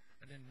creature.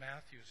 And in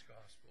Matthew's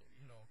gospel,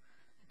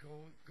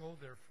 go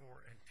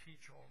therefore and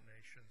teach all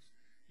nations,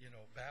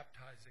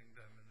 baptizing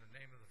them in the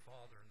name of the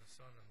Father and the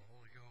Son and the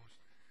Holy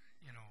Ghost,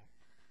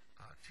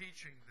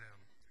 teaching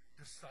them,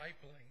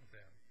 discipling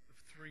them, the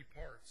three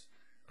parts,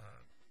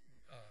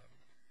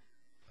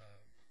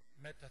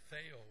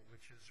 metatheo,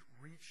 which is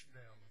reach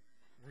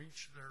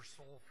their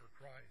soul for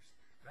Christ,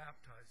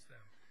 baptize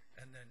them,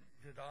 and then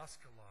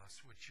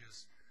didaskalos, which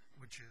is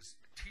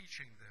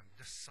teaching them,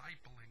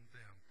 discipling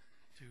them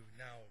to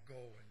now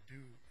go and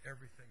do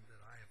everything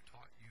that I have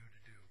taught you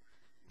to do.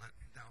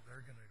 Now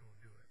they're going to go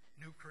do it.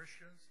 New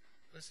Christians,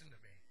 listen to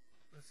me.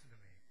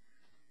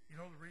 You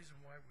know the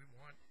reason why we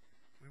want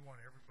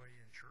everybody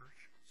in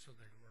church? So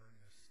they learn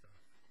this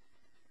stuff.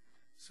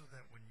 So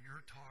that when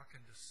you're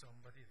talking to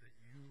somebody that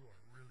you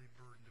are really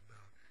burdened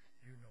about,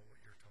 you know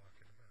what you're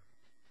talking about.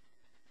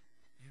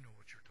 You know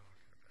what you're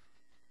talking about.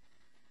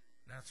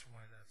 That's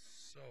why that's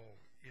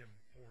so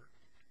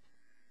important.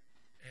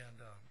 And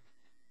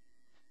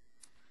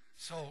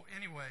so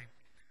anyway,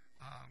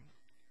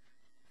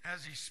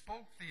 as he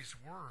spoke these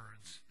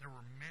words, there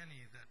were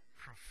many that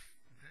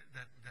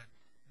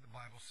the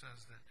Bible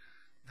says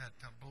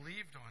that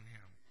believed on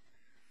him.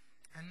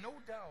 And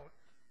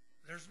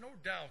there's no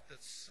doubt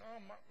that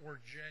some were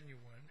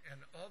genuine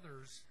and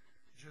others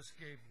just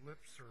gave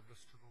lip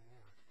service to the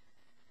Lord.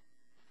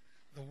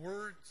 The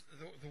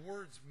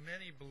words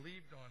many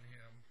believed on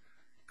him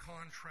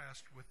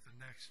contrast with the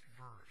next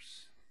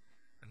verse,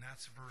 and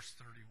that's verse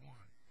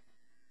 31.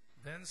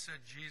 Then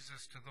said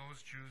Jesus to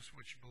those Jews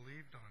which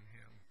believed on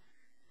him,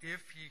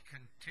 if ye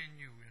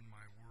continue in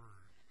my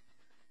word,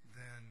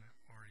 then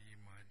are ye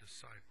my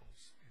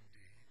disciples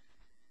indeed.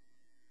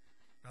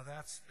 Now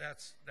that's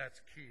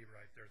key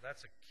right there.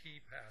 That's a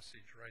key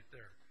passage right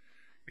there.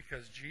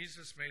 Because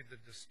Jesus made the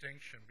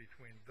distinction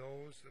between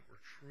those that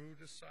were true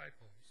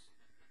disciples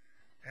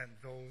and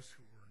those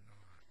who were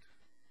not.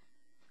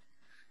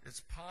 It's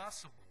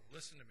possible,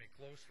 listen to me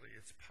closely,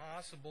 it's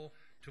possible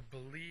to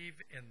believe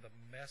in the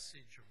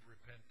message of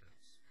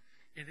repentance.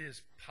 It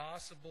is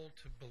possible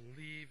to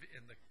believe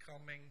in the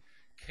coming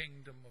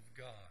kingdom of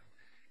God.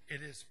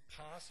 It is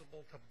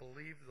possible to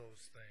believe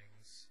those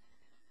things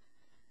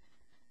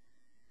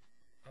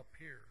up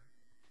here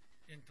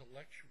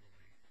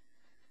intellectually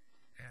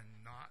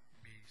and not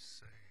be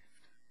saved.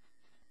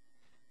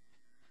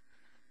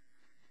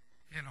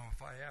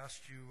 If I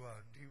asked you,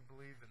 do you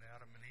believe in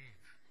Adam and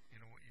Eve? You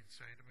know what you'd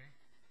say to me?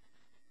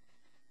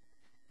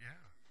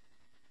 Yeah.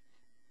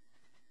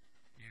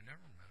 You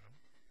never met them.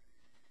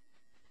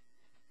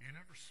 You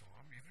never saw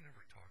them. You've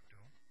never talked to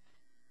them.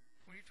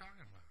 What are you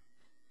talking about?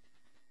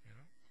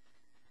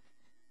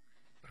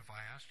 But if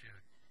I asked you,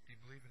 do you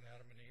believe in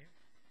Adam and Eve?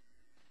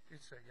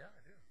 You'd say, yeah,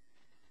 I do.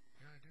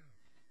 Yeah, I do.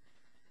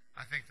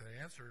 I think the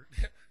answer,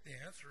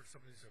 if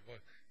somebody said,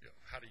 well,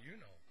 how do you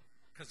know?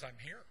 Because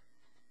I'm here.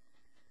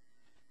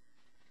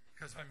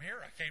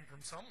 I came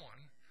from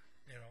someone,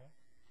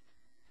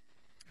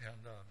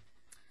 And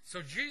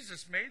so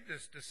Jesus made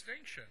this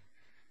distinction.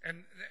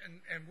 And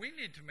we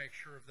need to make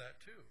sure of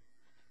that too.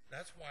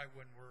 That's why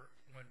when we're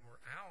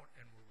out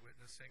and we're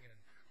witnessing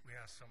and we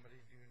ask somebody,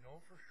 do you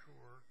know for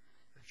sure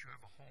that you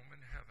have a home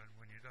in heaven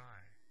when you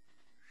die?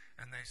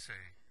 And they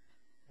say,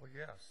 well,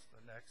 yes.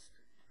 The next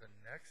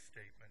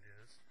statement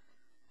is,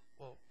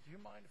 well, do you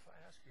mind if I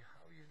ask you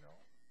how you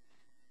know?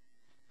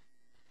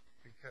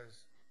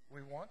 Because we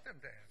want them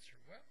to answer,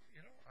 well,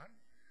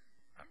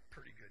 I'm a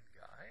pretty good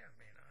guy. I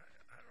mean,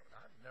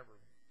 I've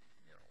never,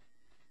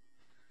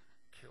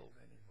 killed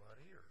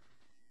anybody, or,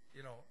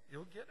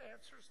 you'll get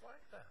answers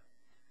like that.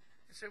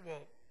 You say,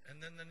 well,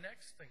 and then the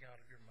next thing out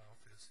of your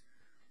mouth is,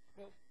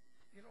 well,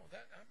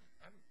 that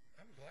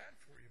I'm glad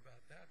for you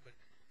about that, but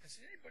has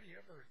anybody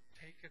ever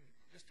taken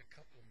just a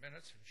couple of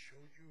minutes and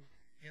showed you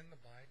in the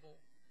Bible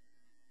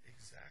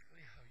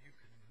exactly how you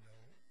can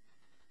know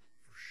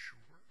for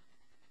sure?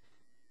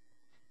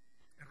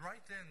 And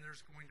right then,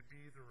 there's going to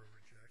be either a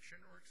rejection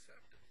rejection or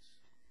acceptance.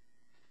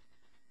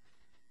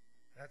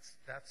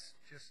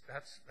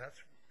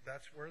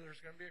 That's where there's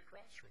going to be a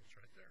crossroads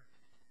right there.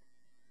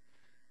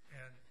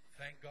 And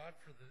thank God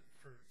for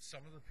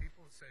some of the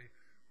people that say,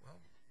 well,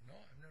 no,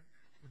 I'm not.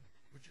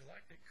 Would you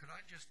like it? Could I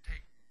just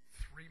take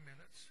 3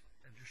 minutes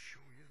and just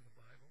show you in the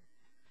Bible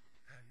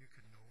how you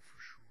can know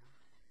for sure?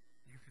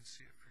 You can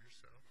see it for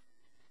yourself.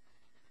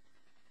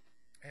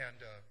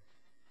 And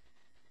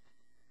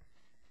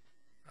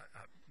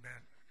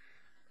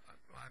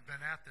I've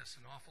been at this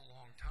an awful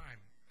long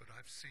time, but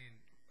I've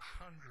seen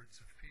hundreds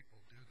of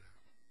people do that.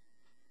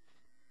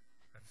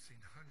 I've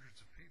seen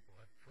hundreds of people.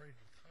 I've prayed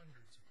with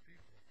hundreds of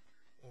people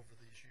over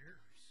these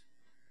years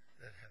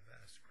that have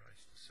asked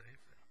Christ to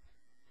save them.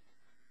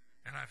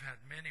 And I've had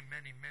many,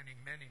 many, many,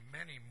 many,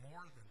 many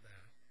more than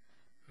that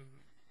who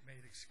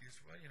made excuses.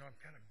 Well, I'm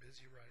kind of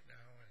busy right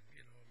now, and,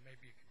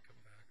 maybe you can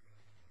come back, blah,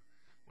 blah, blah,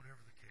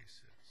 whatever the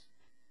case is.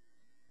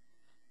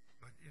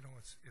 But,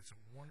 it's a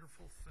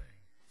wonderful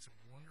thing. It's a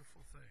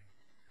wonderful thing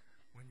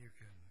when you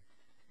can,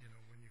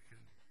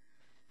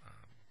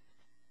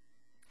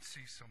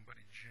 see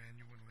somebody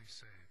genuinely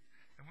saved.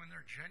 And when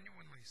they're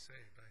genuinely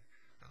saved,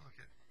 I look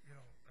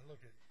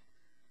at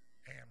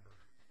Amber.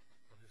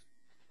 I'll just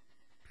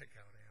pick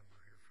out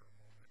Amber here for a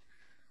moment.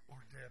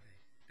 Or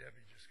Debbie.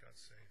 Debbie just got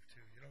saved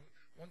too.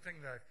 One thing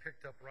that I've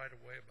picked up right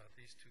away about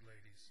these two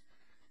ladies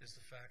is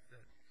the fact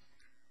that,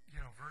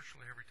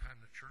 virtually every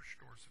time the church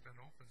doors have been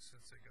open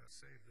since they got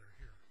saved, they're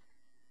here.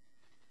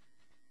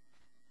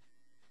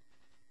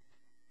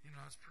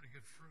 That's pretty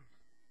good fruit.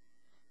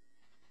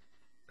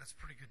 That's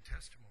pretty good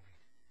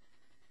testimony.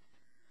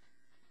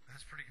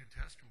 That's pretty good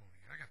testimony.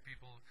 I got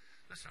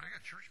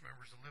church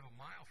members that live a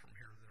mile from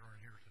here that aren't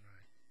here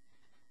tonight.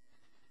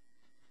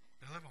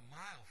 They live a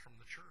mile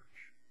from the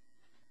church.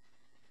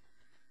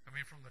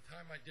 From the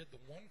time I did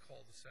the one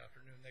call this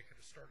afternoon, they could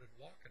have started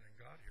walking and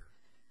got here.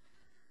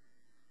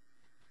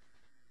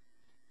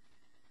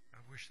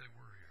 I wish they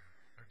were here.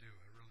 I do.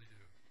 I really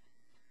do.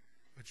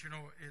 But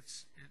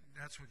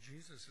that's what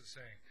Jesus is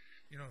saying.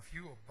 If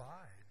you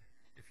abide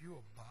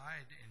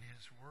in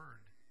His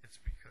Word,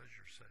 it's because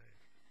you're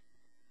saved.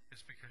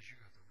 It's because you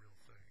got the real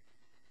thing.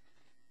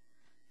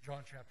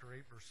 John chapter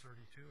 8, verse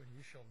 32, and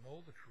ye shall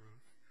know the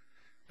truth,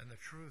 and the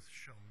truth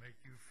shall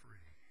make you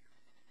free.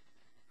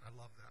 I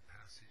love that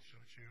passage,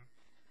 don't you?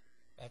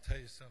 I'll tell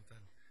you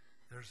something.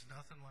 There's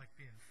nothing like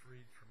being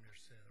freed from your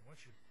sin. I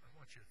want you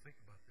to think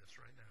about this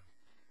right now.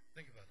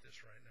 Think about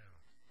this right now.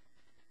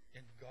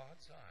 In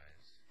God's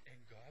eyes,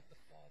 in God the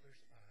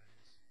Father's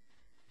eyes,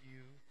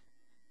 you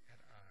and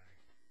I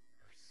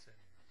are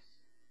sinless.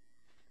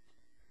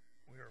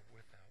 We are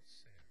without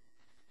sin.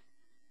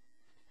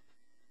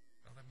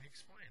 Now let me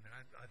explain.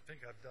 I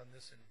think I've done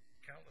this in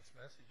countless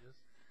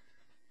messages.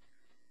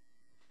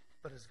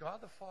 But as God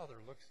the Father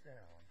looks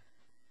down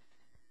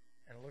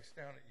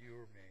at you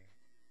or me,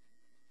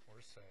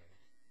 we're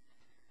saved.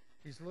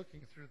 He's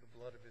looking through the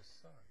blood of His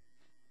Son.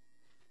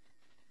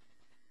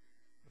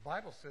 The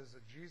Bible says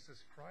that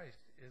Jesus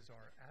Christ is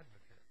our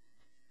advocate.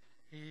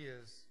 He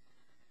is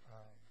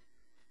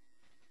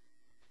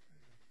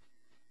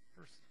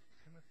 1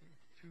 Timothy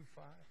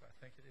 2:5, I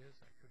think it is.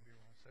 I could be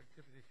wrong. 2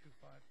 Timothy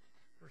 2:5.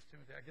 1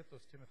 Timothy. I get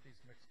those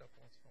Timothys mixed up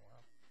once in a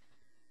while.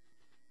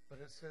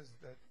 But it says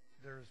that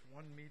there is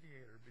one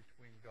mediator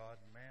between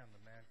God and man, the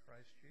man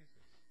Christ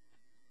Jesus.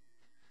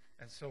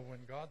 And so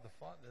when God the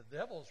Father, the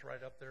devil's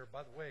right up there.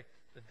 By the way,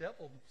 the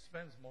devil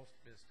spends most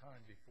of his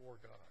time before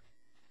God.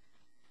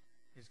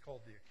 He's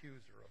called the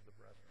accuser of the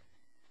brethren.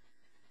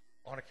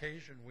 On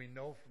occasion, we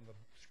know from the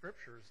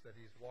scriptures that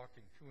he's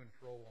walking to and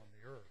fro on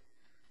the earth.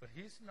 But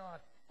he's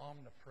not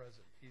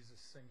omnipresent. He's a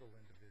single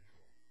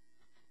individual.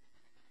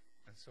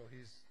 And so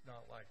he's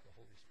not like the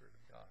Holy Spirit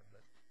of God.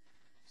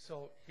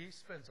 So he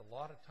spends a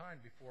lot of time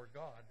before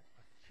God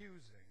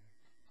accusing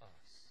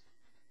us.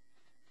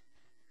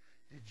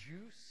 Did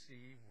you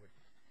see what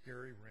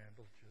Gary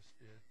Randall just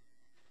did?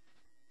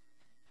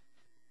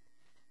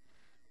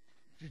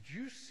 Did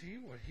you see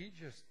what he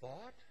just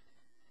thought?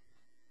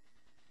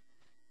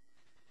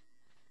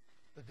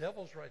 The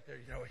devil's right there.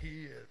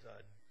 He is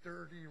a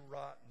dirty,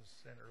 rotten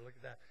sinner. Look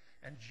at that.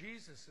 And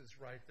Jesus is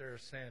right there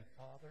saying,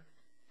 Father,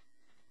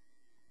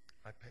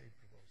 I paid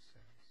for those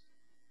sins.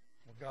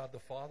 Well, God the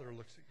Father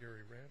looks at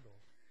Gary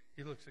Randall.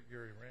 He looks at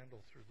Gary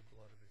Randall through the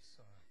blood of His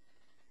Son.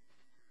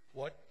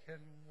 What can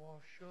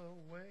wash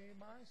away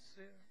my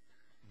sin?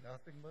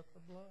 Nothing but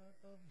the blood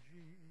of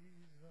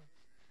Jesus.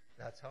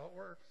 That's how it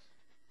works.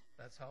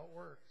 That's how it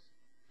works.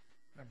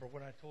 Remember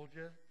when I told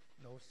you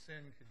no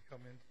sin can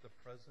come into the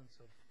presence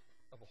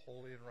of a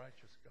holy and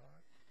righteous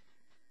God?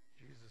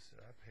 Jesus said,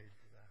 I paid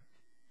for that.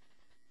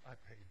 I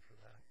paid for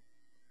that.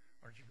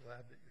 Aren't you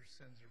glad that your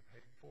sins are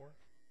paid for?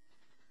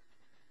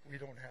 We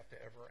don't have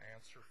to ever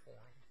answer for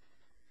them.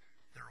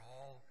 They're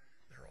all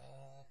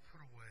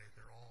put away.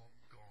 They're all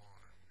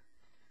gone.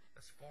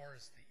 As far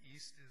as the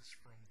east is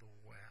from the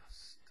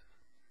west.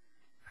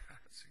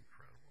 That's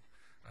incredible.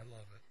 I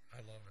love it. I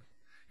love it.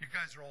 You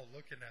guys are all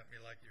looking at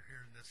me like you're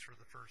hearing this for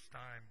the first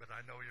time, but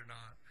I know you're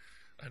not.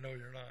 I know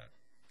you're not.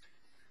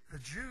 The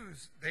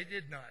Jews, they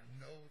did not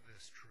know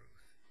this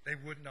truth. They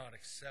would not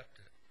accept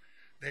it.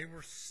 They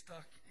were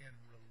stuck in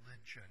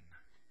religion.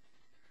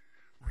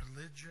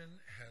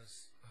 Religion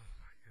has, oh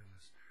my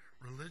goodness,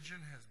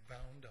 religion has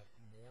bound up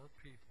more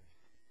people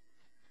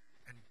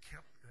and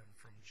kept them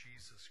from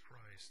Jesus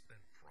Christ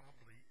than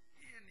probably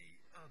any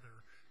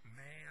other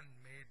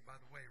man-made. By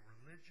the way,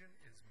 religion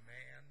is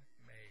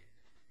man-made.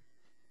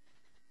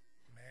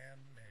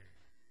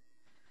 Man-made.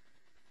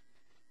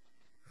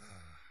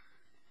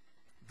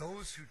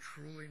 Those who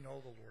truly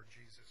know the Lord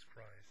Jesus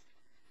Christ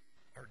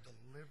are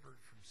delivered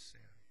from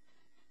sin.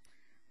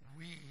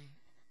 We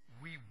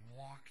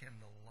walk in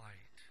the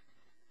light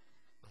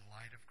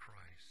of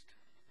Christ.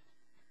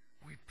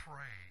 We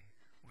pray.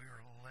 We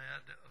are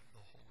led of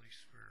the Holy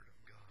Spirit of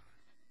God.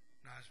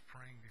 And I was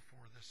praying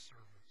before this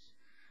service,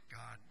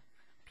 God,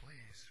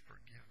 please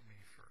forgive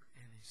me for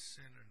any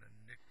sin and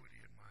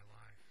iniquity in my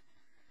life.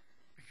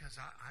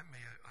 Because I may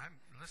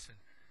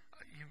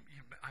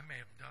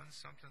have done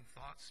something,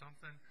 thought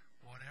something,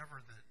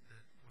 whatever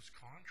that was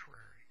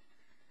contrary.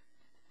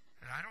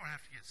 And I don't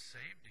have to get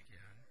saved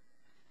again,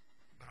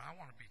 but I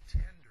want to be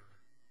tender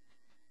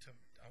to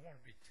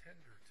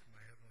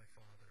my Heavenly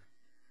Father.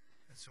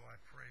 And so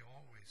I pray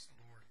always,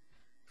 Lord,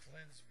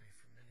 cleanse me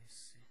from any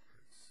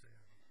secret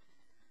sin.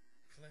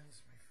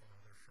 Cleanse me,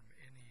 Father, from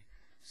any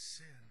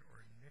sin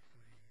or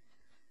iniquity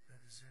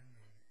that is in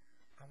me.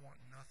 I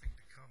want nothing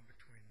to come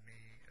between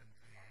me and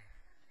thee.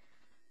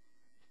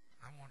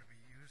 I want to be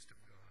used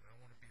of God. I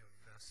want to be a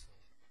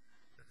vessel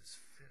that is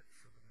fit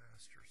for the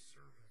Master's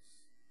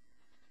service.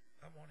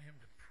 I want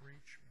him to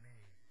preach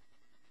me.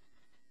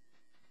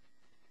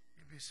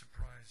 You'd be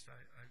surprised.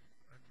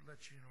 I'd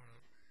let you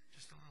know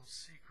just a little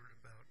secret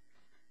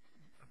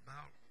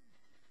about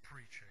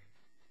preaching.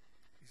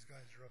 These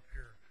guys are up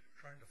here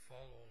trying to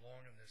follow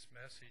along in this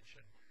message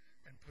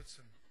and put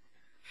some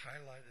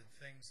highlighted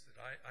things that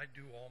I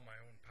do all my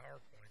own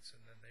PowerPoints,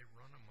 and then they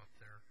run them up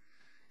there.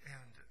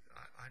 And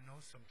I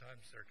know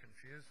sometimes they're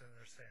confused and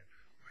they're saying,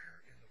 where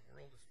in the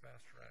world is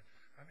Pastor at?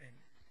 I mean,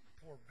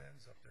 poor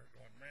Ben's up there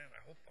going, man, I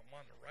hope I'm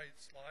on the right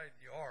slide.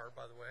 You are,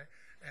 by the way.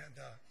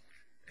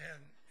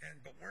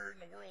 But where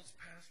in the world is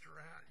Pastor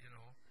at, you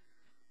know?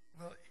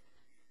 Well,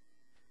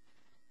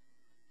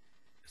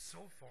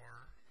 so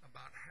far,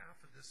 about half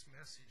of this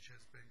message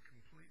has been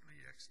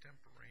completely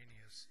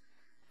extemporaneous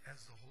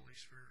as the Holy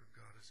Spirit of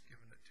God has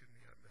given it to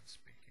me. I've been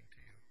speaking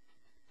to you.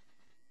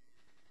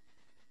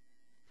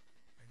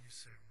 And you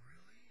say,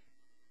 really?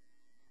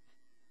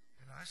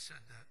 And I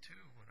said that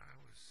too when I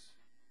was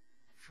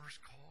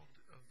first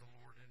called of the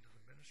Lord into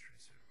the ministry.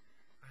 So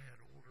I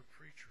had older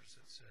preachers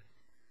that said,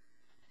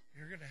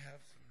 you're going to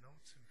have some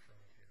notes in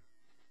front of you.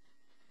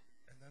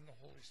 And then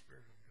the Holy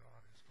Spirit of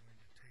God is going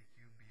to take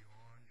you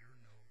beyond your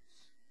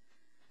notes.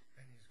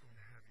 And he's going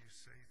to have you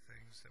say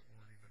things that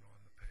weren't even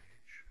on the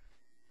page.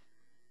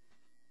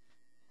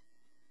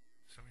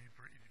 Some of you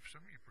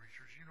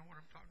preachers, you know what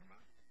I'm talking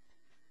about?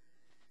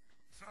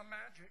 It's not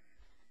magic.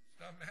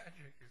 It's not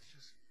magic. It's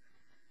just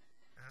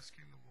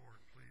asking the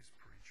Lord, please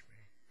preach me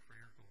for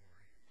your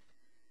glory.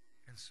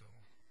 And so,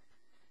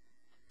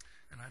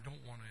 and I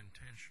don't want to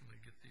intentionally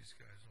get these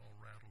guys all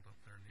rattled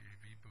up there in the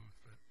AV booth,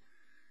 but,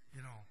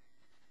 you know,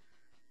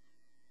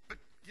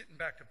 but getting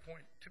back to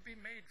point, to be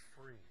made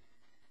free,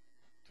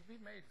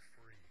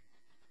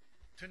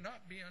 to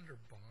not be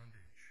under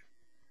bondage.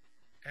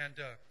 And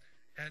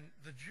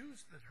the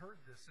Jews that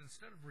heard this,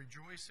 instead of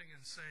rejoicing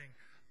and saying,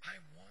 I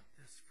want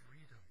this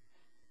freedom,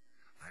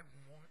 I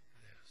want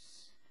this,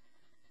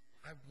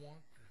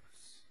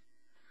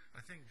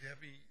 I think,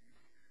 Debbie,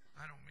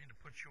 I don't mean to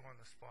put you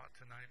on the spot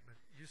tonight, but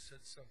you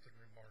said something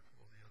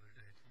remarkable the other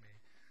day to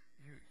me.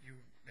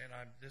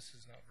 This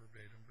is not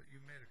verbatim, but you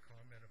made a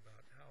comment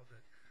about how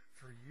that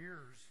for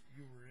years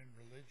you were in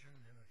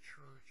religion, in a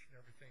church and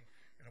everything,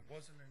 and it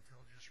wasn't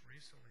until just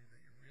recently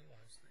that you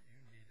realized that you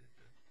needed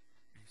to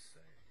be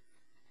saved.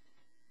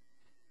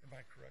 Am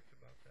I correct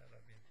about that?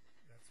 I mean,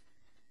 that's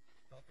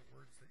about the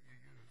words that you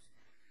used.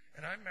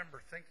 And I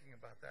remember thinking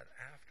about that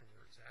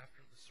afterwards,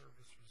 after the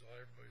service was all,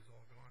 everybody's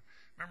all gone.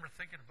 I remember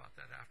thinking about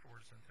that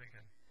afterwards and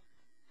thinking,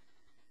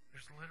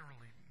 there's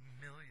literally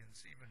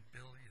millions, even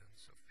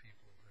billions of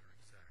people that are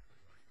exactly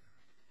like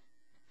that.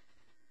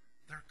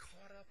 They're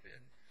caught up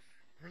in,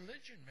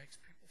 religion makes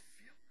people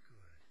feel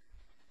good.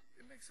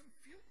 It makes them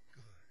feel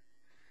good.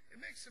 It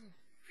makes them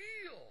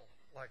feel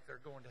like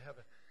they're going to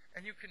heaven.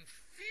 And you can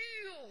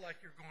feel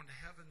like you're going to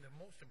heaven. The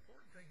most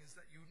important thing is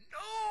that you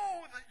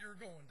know that you're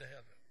going to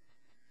heaven.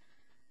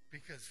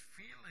 Because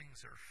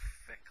feelings are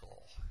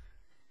fickle.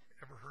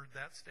 Ever heard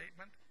that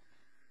statement?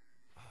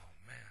 Oh,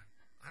 man,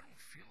 I don't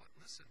feel it.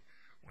 Listen,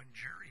 when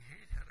Jerry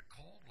Haight had a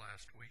cold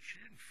last week, she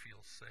didn't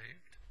feel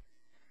saved.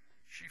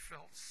 She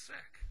felt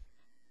sick.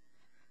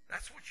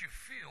 That's what you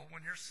feel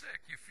when you're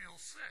sick. You feel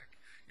sick.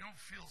 You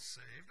don't feel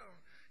saved.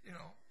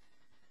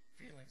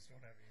 Feelings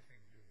don't have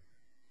anything to do with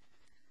it.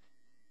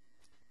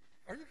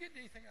 Are you getting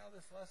anything out of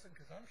this lesson?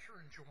 Because I'm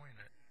sure enjoying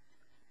it.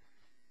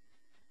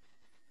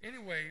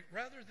 Anyway,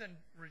 rather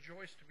than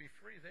rejoice to be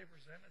free, they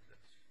resented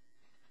this.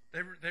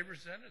 They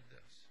resented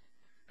this.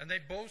 And they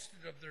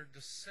boasted of their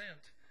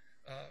descent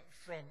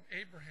from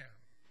Abraham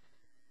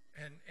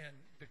and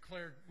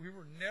declared, we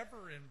were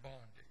never in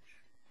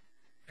bondage.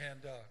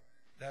 And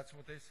that's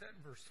what they said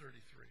in verse 33.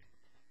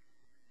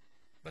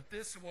 But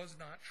this was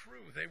not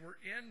true. They were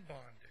in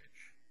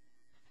bondage.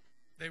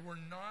 They were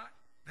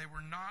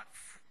not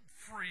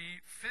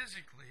free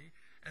physically,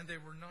 and they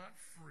were not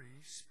free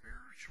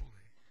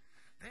spiritually.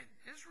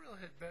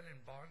 Israel had been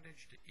in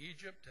bondage to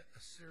Egypt, to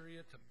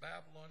Assyria, to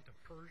Babylon, to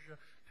Persia,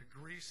 to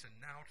Greece, and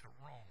now to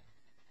Rome.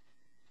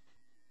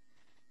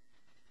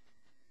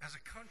 As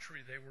a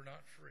country, they were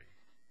not free.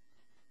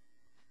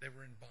 They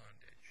were in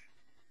bondage.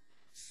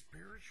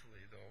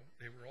 Spiritually, though,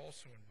 they were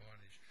also in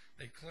bondage.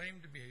 They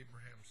claimed to be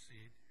Abraham's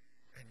seed,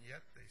 and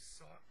yet they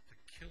sought to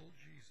kill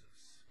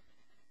Jesus.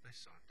 They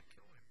sought to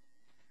kill him.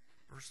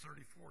 Verse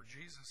 34,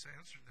 Jesus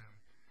answered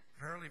them,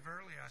 Verily,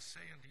 verily, I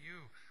say unto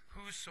you,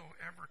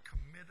 whosoever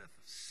committeth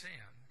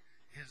sin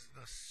is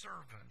the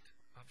servant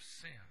of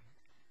sin.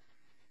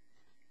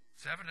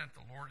 It's evident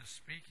the Lord is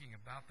speaking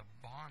about the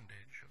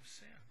bondage of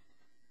sin.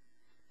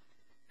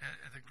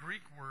 The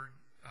Greek word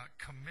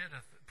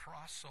committeth,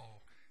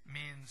 proso,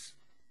 means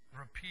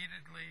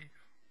repeatedly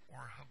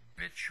or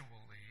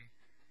habitually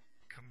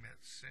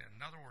commit sin.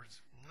 In other words,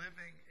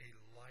 living a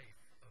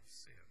life of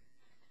sin.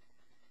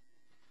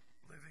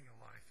 Living a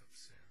life of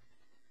sin.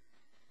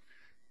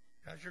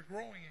 As you're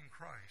growing in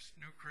Christ,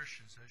 new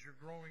Christians, as you're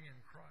growing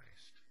in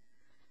Christ,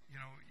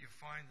 you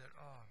find that,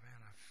 oh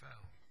man, I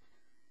fell.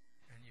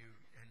 And you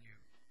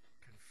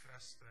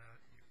confess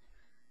that,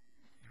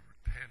 you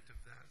repent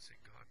of that and say,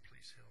 God,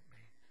 please help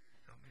me.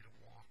 Help me to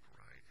walk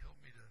right. Help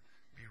me to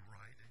be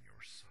right in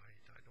your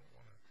sight. I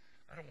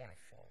don't want to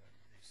fall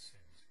into these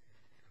sins.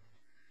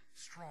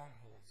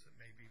 Strongholds that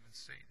maybe even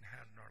Satan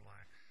had in our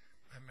life.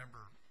 I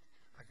remember,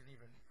 I can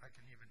even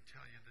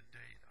tell you the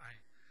date.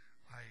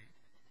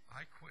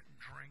 I quit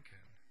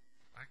drinking.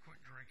 I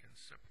quit drinking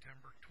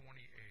September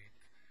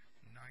 28th,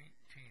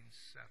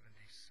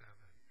 1977.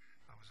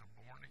 I was a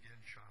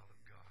born-again child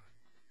of God.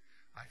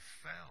 I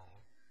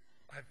fell.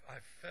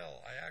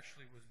 I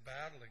actually was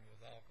battling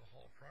with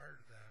alcohol prior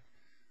to that.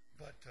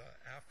 But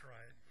after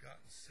I had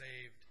gotten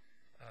saved,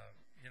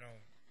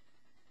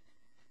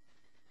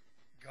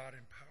 God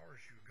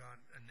empowers you. God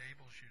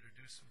enables you to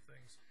do some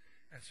things.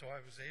 And so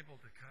I was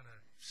able to kind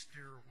of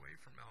steer away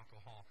from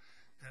alcohol.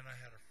 Then I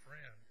had a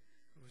friend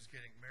who was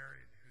getting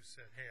married who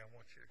said, hey, I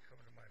want you to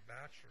come to my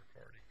bachelor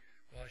party.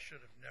 Well, I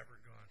should have never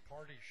gone.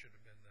 Party should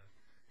have been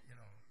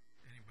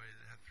anybody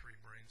that had 3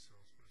 brain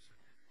cells would have said,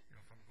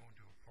 if I'm going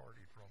to a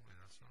party, probably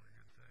that's not a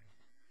good thing.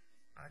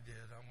 I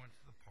did. I went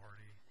to the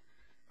party.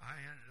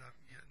 I ended up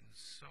getting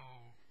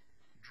so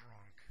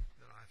drunk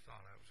that I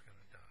thought I was going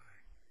to die.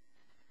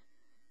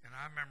 And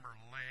I remember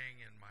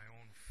laying in my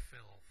own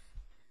filth.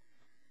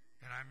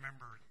 And I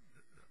remember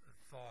the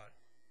thought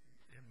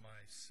in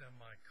my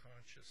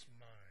semi-conscious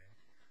mind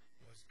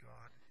was,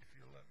 God, if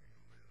you let me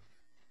live,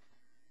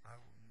 I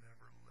will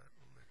never let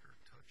liquor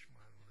touch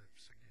my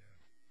lips again.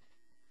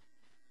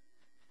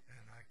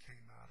 And I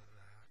came out of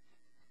that.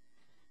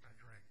 I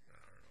drank, I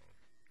don't know,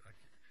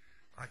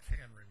 I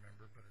can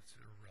remember, but it's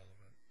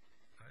irrelevant.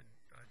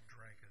 I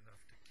drank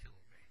enough to kill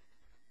me.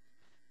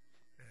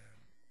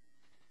 And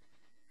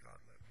God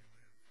let me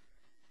live.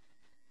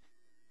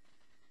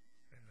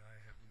 And I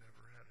have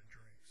never had a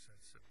drink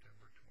since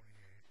September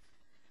 28th,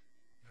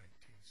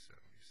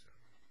 1977.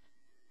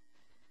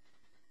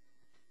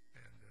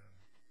 And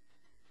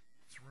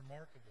it's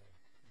remarkable.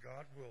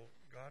 God will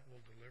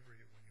deliver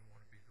you when you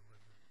want to be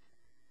delivered.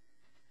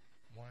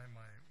 Why am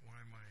I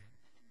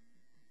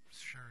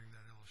sharing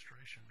that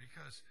illustration?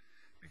 Because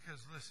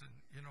listen,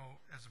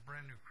 as a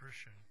brand new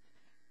Christian,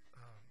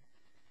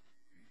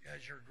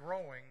 as you're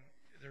growing,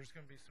 there's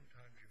going to be some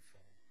times you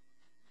fall.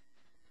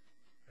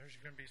 There's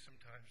going to be some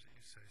times that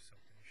you say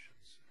something you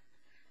shouldn't say.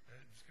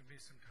 There's going to be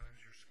some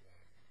times you're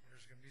squabbling.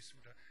 There's going to be some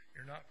times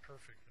you're not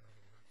perfect. In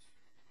other words,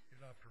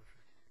 you're not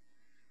perfect.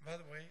 By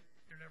the way,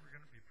 you're never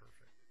going to be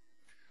perfect.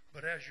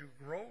 But as you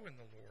grow in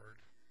the Lord,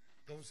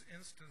 those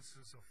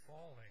instances of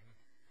falling,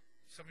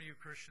 some of you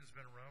Christians have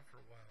been around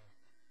for a while.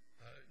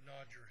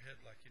 Nod your head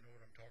like you know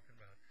what I'm talking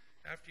about.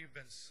 After you've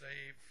been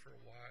saved for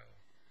a while,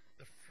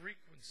 the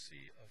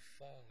frequency of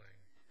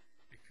falling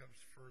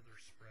becomes further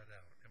spread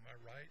out. Am I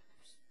right?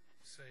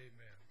 Say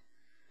amen.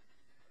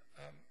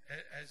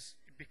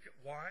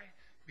 Why?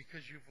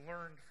 Because you've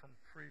learned from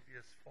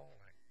previous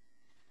falling.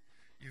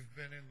 You've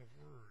been in the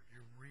Word.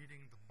 You're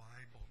reading the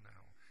Bible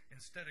now.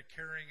 Instead of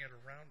carrying it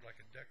around like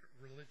a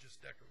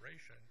religious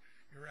decoration,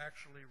 you're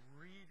actually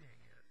reading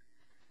it.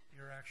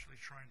 You're actually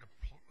trying to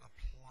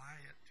apply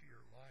it to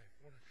your life.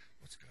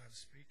 What's God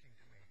speaking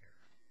to me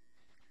here?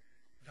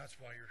 That's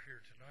why you're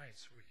here tonight,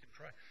 so we can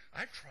try.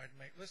 I'm trying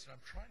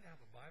to have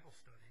a Bible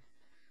study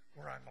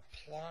where I'm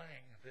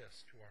applying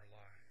this to our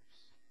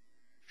lives,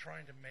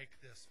 trying to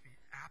make this be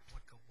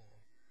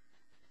applicable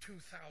 2,000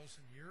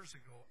 years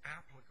ago,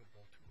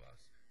 applicable to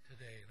us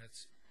today. And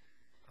it's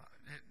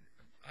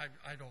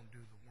I don't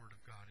do the Word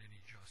of God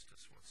any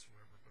justice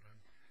whatsoever, but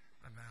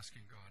I'm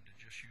asking God to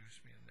just use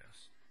me in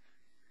this.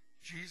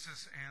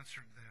 Jesus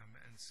answered them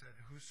and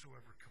said,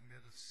 whosoever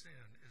committeth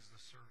sin is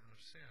the servant of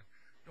sin.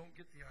 Don't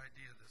get the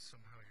idea that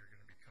somehow you're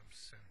going to become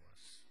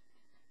sinless.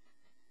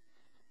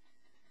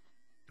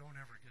 Don't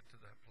ever get to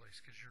that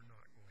place, because you're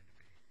not going to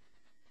be.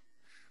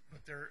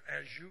 But there,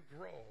 as you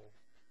grow,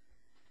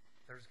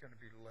 there's going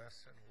to be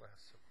less and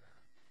less of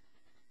that.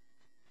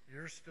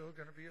 You're still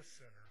going to be a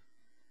sinner,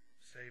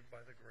 saved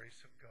by the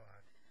grace of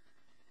God.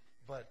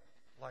 But,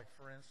 like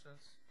for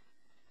instance,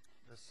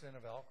 the sin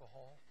of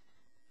alcohol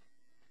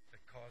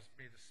that caused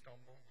me to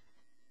stumble.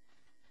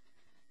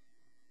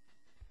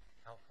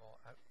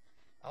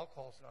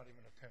 Alcohol's not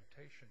even a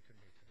temptation to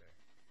me today.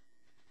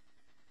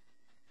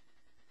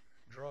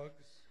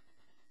 Drugs,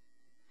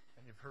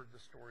 and you've heard the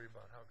story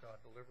about how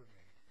God delivered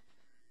me.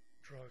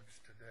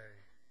 Drugs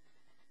today.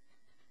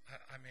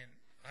 I mean,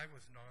 I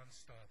was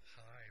nonstop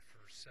high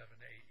for 7, 8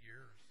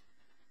 years.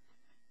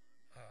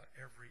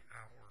 Every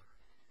hour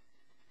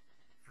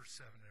for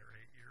 7 or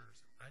 8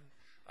 years.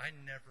 I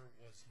never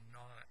was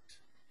not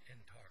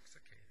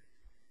intoxicated.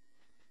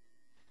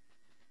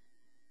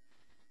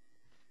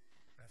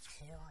 That's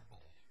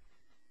horrible.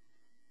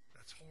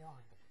 That's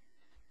horrible.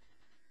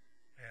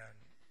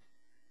 And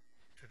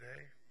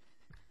today,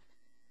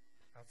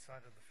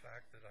 outside of the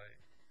fact that I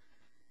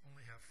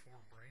only have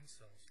 4 brain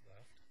cells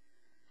left,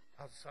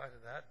 outside of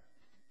that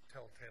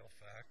telltale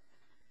fact,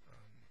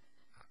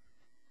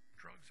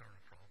 drugs aren't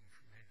a problem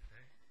for me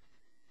today.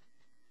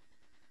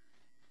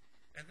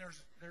 And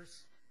there's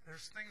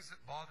things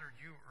that bothered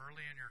you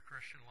early in your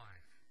Christian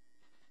life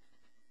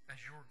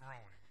as you were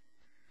growing.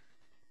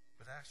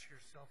 But ask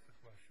yourself the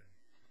question,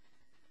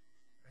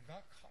 and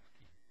not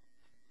cocky,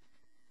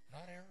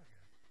 not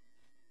arrogant.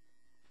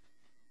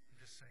 I'm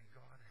just saying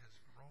God has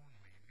grown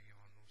me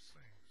beyond those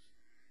things.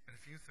 And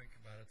if you think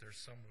about it,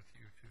 there's some with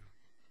you too.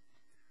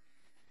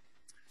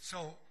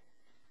 So,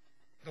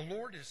 the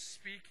Lord is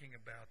speaking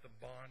about the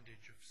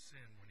bondage of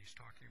sin when he's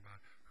talking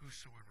about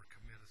whosoever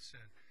committeth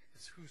sin.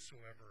 It's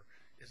whosoever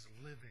is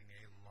living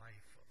a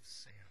life of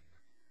sin.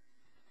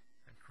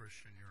 And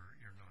Christian,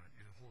 you're not.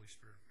 You're the Holy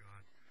Spirit of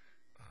God.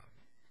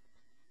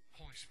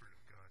 Holy Spirit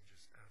of God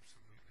just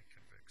absolutely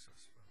convicts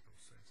us about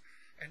those things.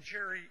 And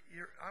Jerry,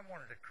 I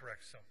wanted to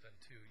correct something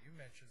too. You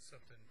mentioned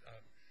something,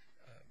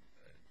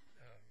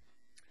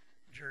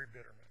 Jerry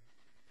Bitterman.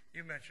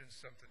 You mentioned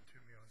something to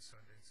me on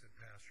Sunday and said,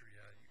 Pastor,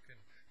 yeah, you can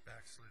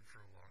backslid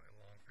for a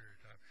long period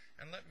of time.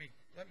 And let me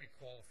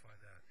qualify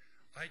that.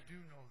 I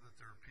do know that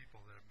there are people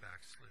that have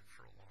backslid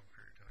for a long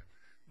period of time.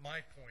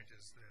 My point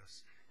is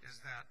this, is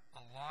that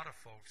a lot of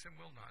folks, and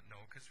we'll not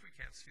know because we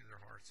can't see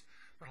their hearts,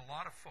 but a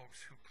lot of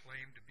folks who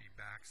claim to be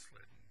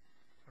backslidden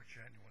are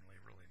genuinely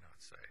really not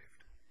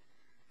saved.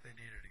 They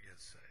needed to get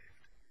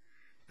saved.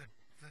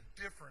 The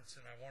difference,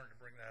 and I wanted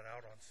to bring that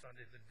out on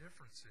Sunday, the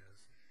difference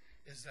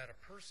is that a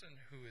person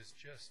who is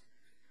just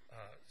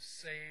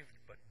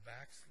saved but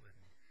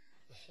backslidden,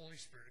 the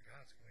Holy Spirit of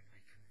God is going to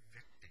be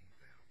convicting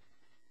them.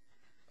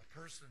 A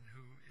person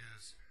who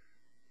is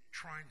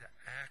trying to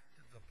act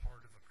the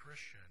part of a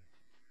Christian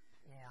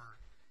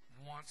or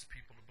wants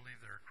people to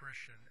believe they're a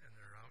Christian and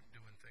they're out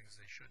doing things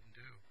they shouldn't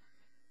do,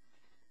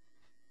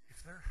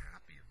 if they're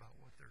happy about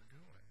what they're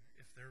doing,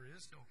 if there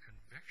is no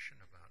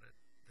conviction about it,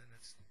 then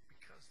it's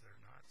because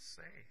they're not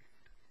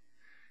saved.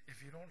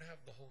 If you don't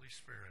have the Holy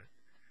Spirit,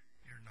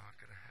 you're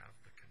not going to have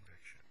the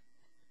conviction.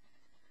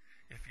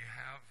 If you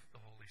have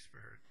the Holy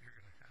Spirit, you're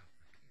going to have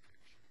the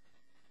conviction.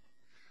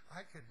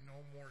 I could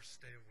no more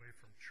stay away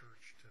from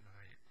church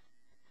tonight.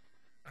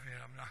 I mean,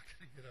 I'm not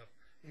going to get up,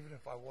 even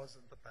if I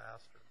wasn't the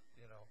pastor,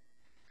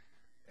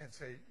 and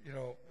say,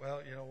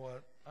 well, you know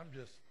what? I'm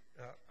just,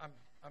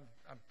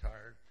 I'm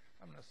tired.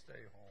 I'm going to stay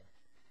home.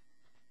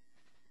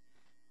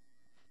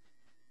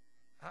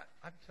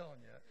 I'm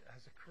telling you,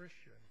 as a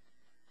Christian,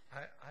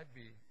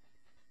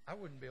 I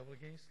wouldn't be able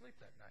to gain sleep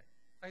that night.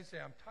 I'd say,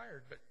 I'm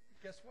tired, but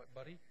guess what,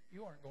 buddy?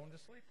 You aren't going to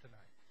sleep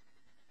tonight.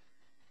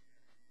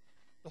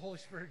 The Holy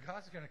Spirit of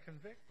God's going to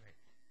convict me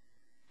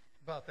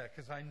about that,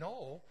 because I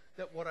know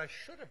that what I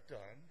should have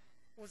done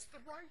was the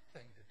right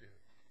thing to do.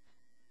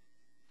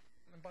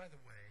 And by the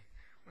way,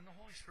 when the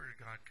Holy Spirit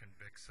of God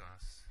convicts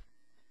us,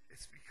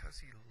 it's because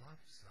he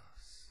loves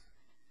us.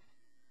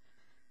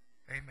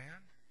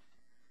 Amen?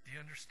 Do you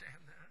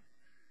understand that?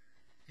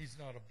 He's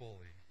not a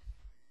bully.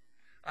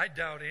 I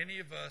doubt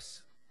any of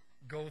us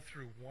go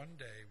through one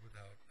day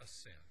without a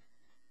sin.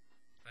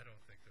 I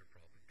don't think they're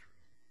probably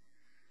true.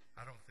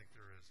 I don't think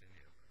there is any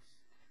of us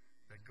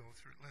that go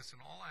through. Listen,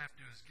 all I have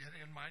to do is get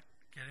in my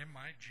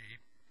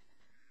Jeep,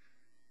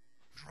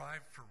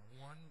 drive for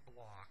 1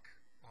 block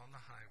on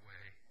the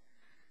highway,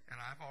 and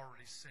I've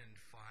already sinned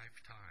 5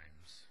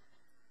 times.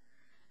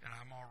 And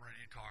I'm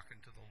already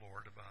talking to the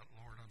Lord about,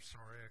 Lord, I'm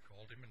sorry I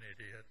called him an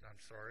idiot. I'm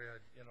sorry I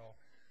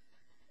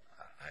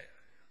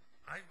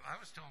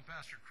was telling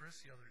Pastor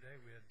Chris the other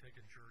day, we had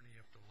taken a journey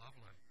up to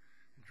Loveland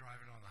and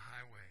driving on the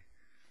highway,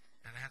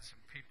 and I had some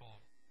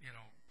people,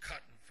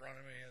 cut in front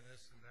of me and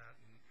this and that,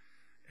 and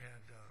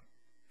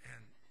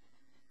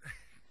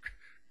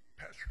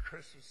Pastor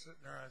Chris was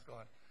sitting there. I was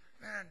going,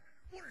 man,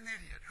 What an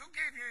idiot. Who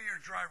gave you your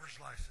driver's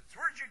license?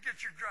 Where'd you get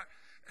your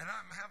And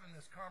I'm having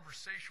this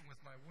conversation with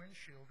my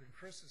windshield, and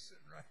Chris is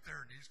sitting right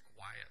there, and he's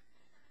quiet.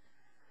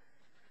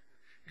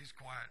 He's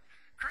quiet.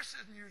 Chris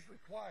isn't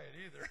usually quiet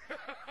either.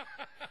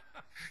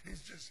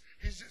 he's just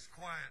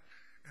quiet.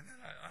 And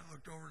then I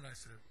looked over and I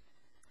said,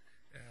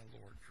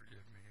 Lord,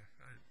 forgive me.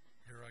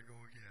 Here I go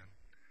again.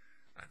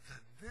 I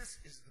said, this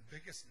is the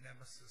biggest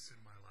nemesis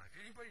in my life.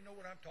 Anybody know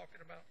what I'm talking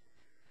about?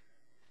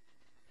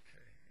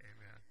 Okay,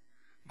 amen.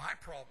 My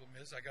problem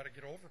is I got to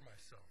get over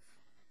myself.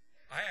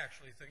 I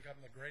actually think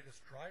I'm the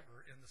greatest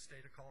driver in the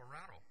state of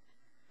Colorado.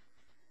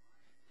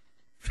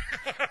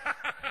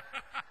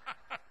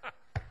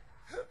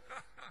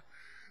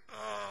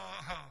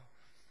 Oh,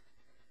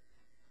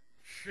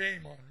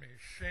 shame on me,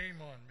 shame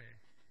on me.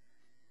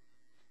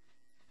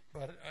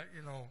 But,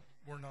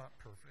 we're not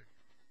perfect.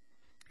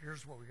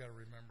 Here's what we got to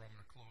remember. I'm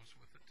going to close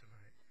with it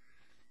tonight.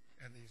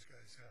 And these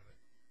guys have it.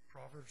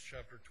 Proverbs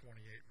chapter 28,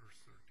 verse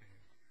 13.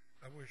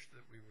 I wish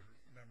that we would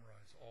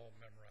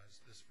memorize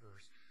this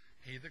verse.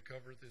 He that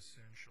covereth his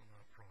sin shall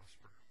not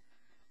prosper.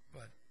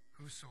 But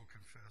whoso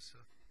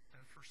confesseth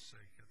and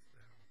forsaketh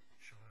them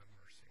shall have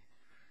mercy.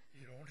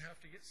 You don't have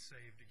to get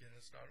saved again.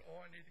 It's not,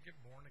 I need to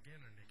get born again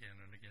and again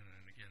and again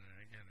and again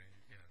and again and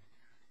again.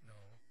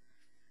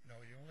 No,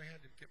 you only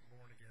had to get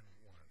born again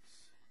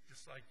once.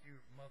 Just like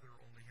your mother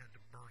only had to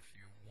birth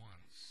you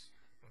once.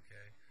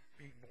 Okay?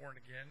 Being born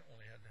again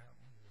only had to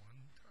happen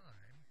one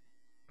time.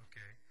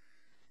 Okay?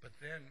 But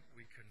then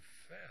we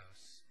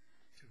confess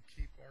to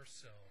keep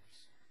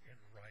ourselves in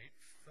right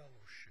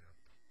fellowship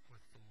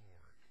with the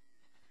Lord.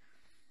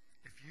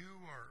 If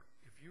you are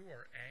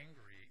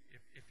angry,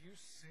 if you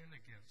sin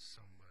against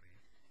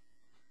somebody,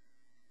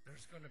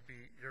 there's going to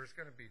be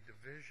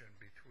division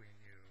between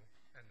you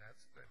and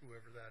that's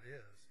whoever that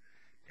is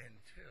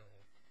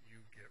until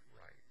you get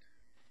right.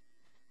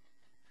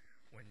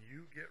 When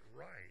you get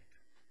right,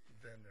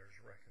 then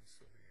there's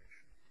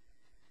reconciliation.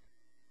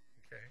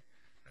 Okay?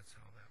 That's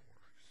how that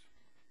works.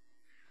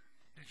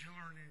 Did you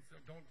learn anything?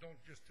 Don't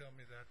just tell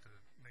me that to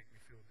make me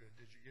feel good.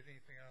 Did you get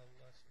anything out of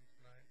the lesson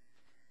tonight?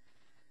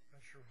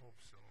 I sure hope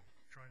so.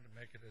 Trying to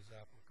make it as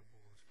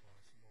applicable as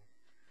possible.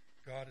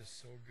 God is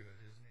so good,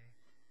 isn't he?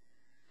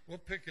 We'll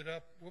pick it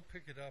up with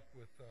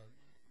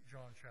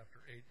John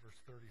chapter 8,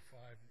 verse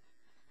 35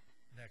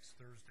 next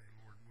Thursday,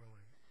 Lord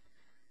willing.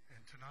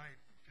 And tonight,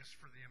 just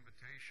for the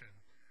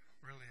invitation,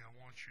 really I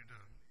want you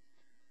to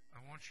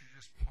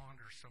just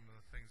ponder some of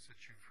the things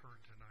that you've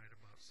heard tonight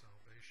about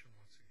salvation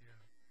once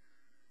again.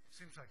 It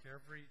seems like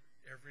every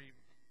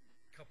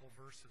couple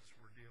verses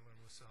we're dealing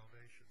with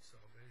salvation.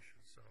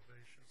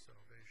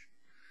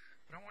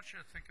 But I want you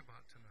to think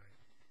about tonight.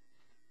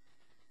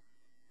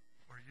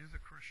 Are you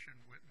the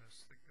Christian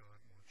witness that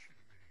God wants you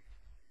to be?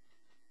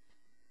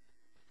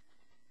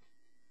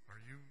 Are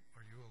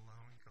you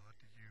allowing God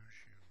to use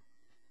you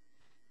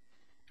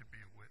to be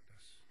a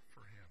witness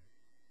for him?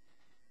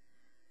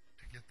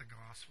 To get the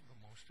gospel, the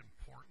most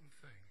important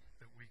thing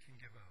that we can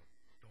give out.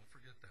 Don't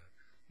forget that.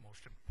 The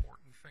most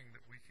important thing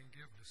that we can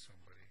give to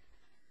somebody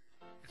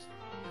is the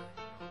Lord of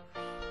others.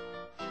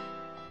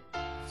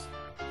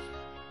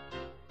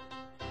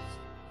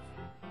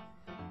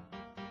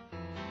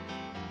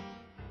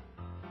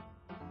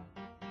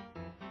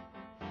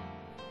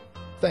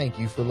 Thank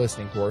you for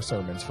listening to our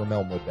sermons from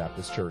Elmwood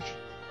Baptist Church.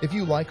 If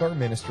you like our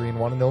ministry and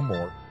want to know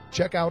more,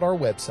 check out our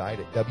website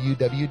at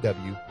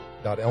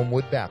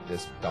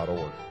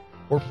www.elmwoodbaptist.org,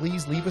 or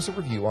please leave us a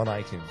review on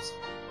iTunes.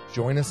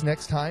 Join us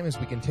next time as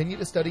we continue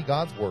to study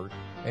God's Word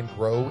and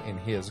grow in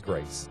His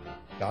grace.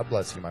 God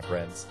bless you, my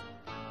friends.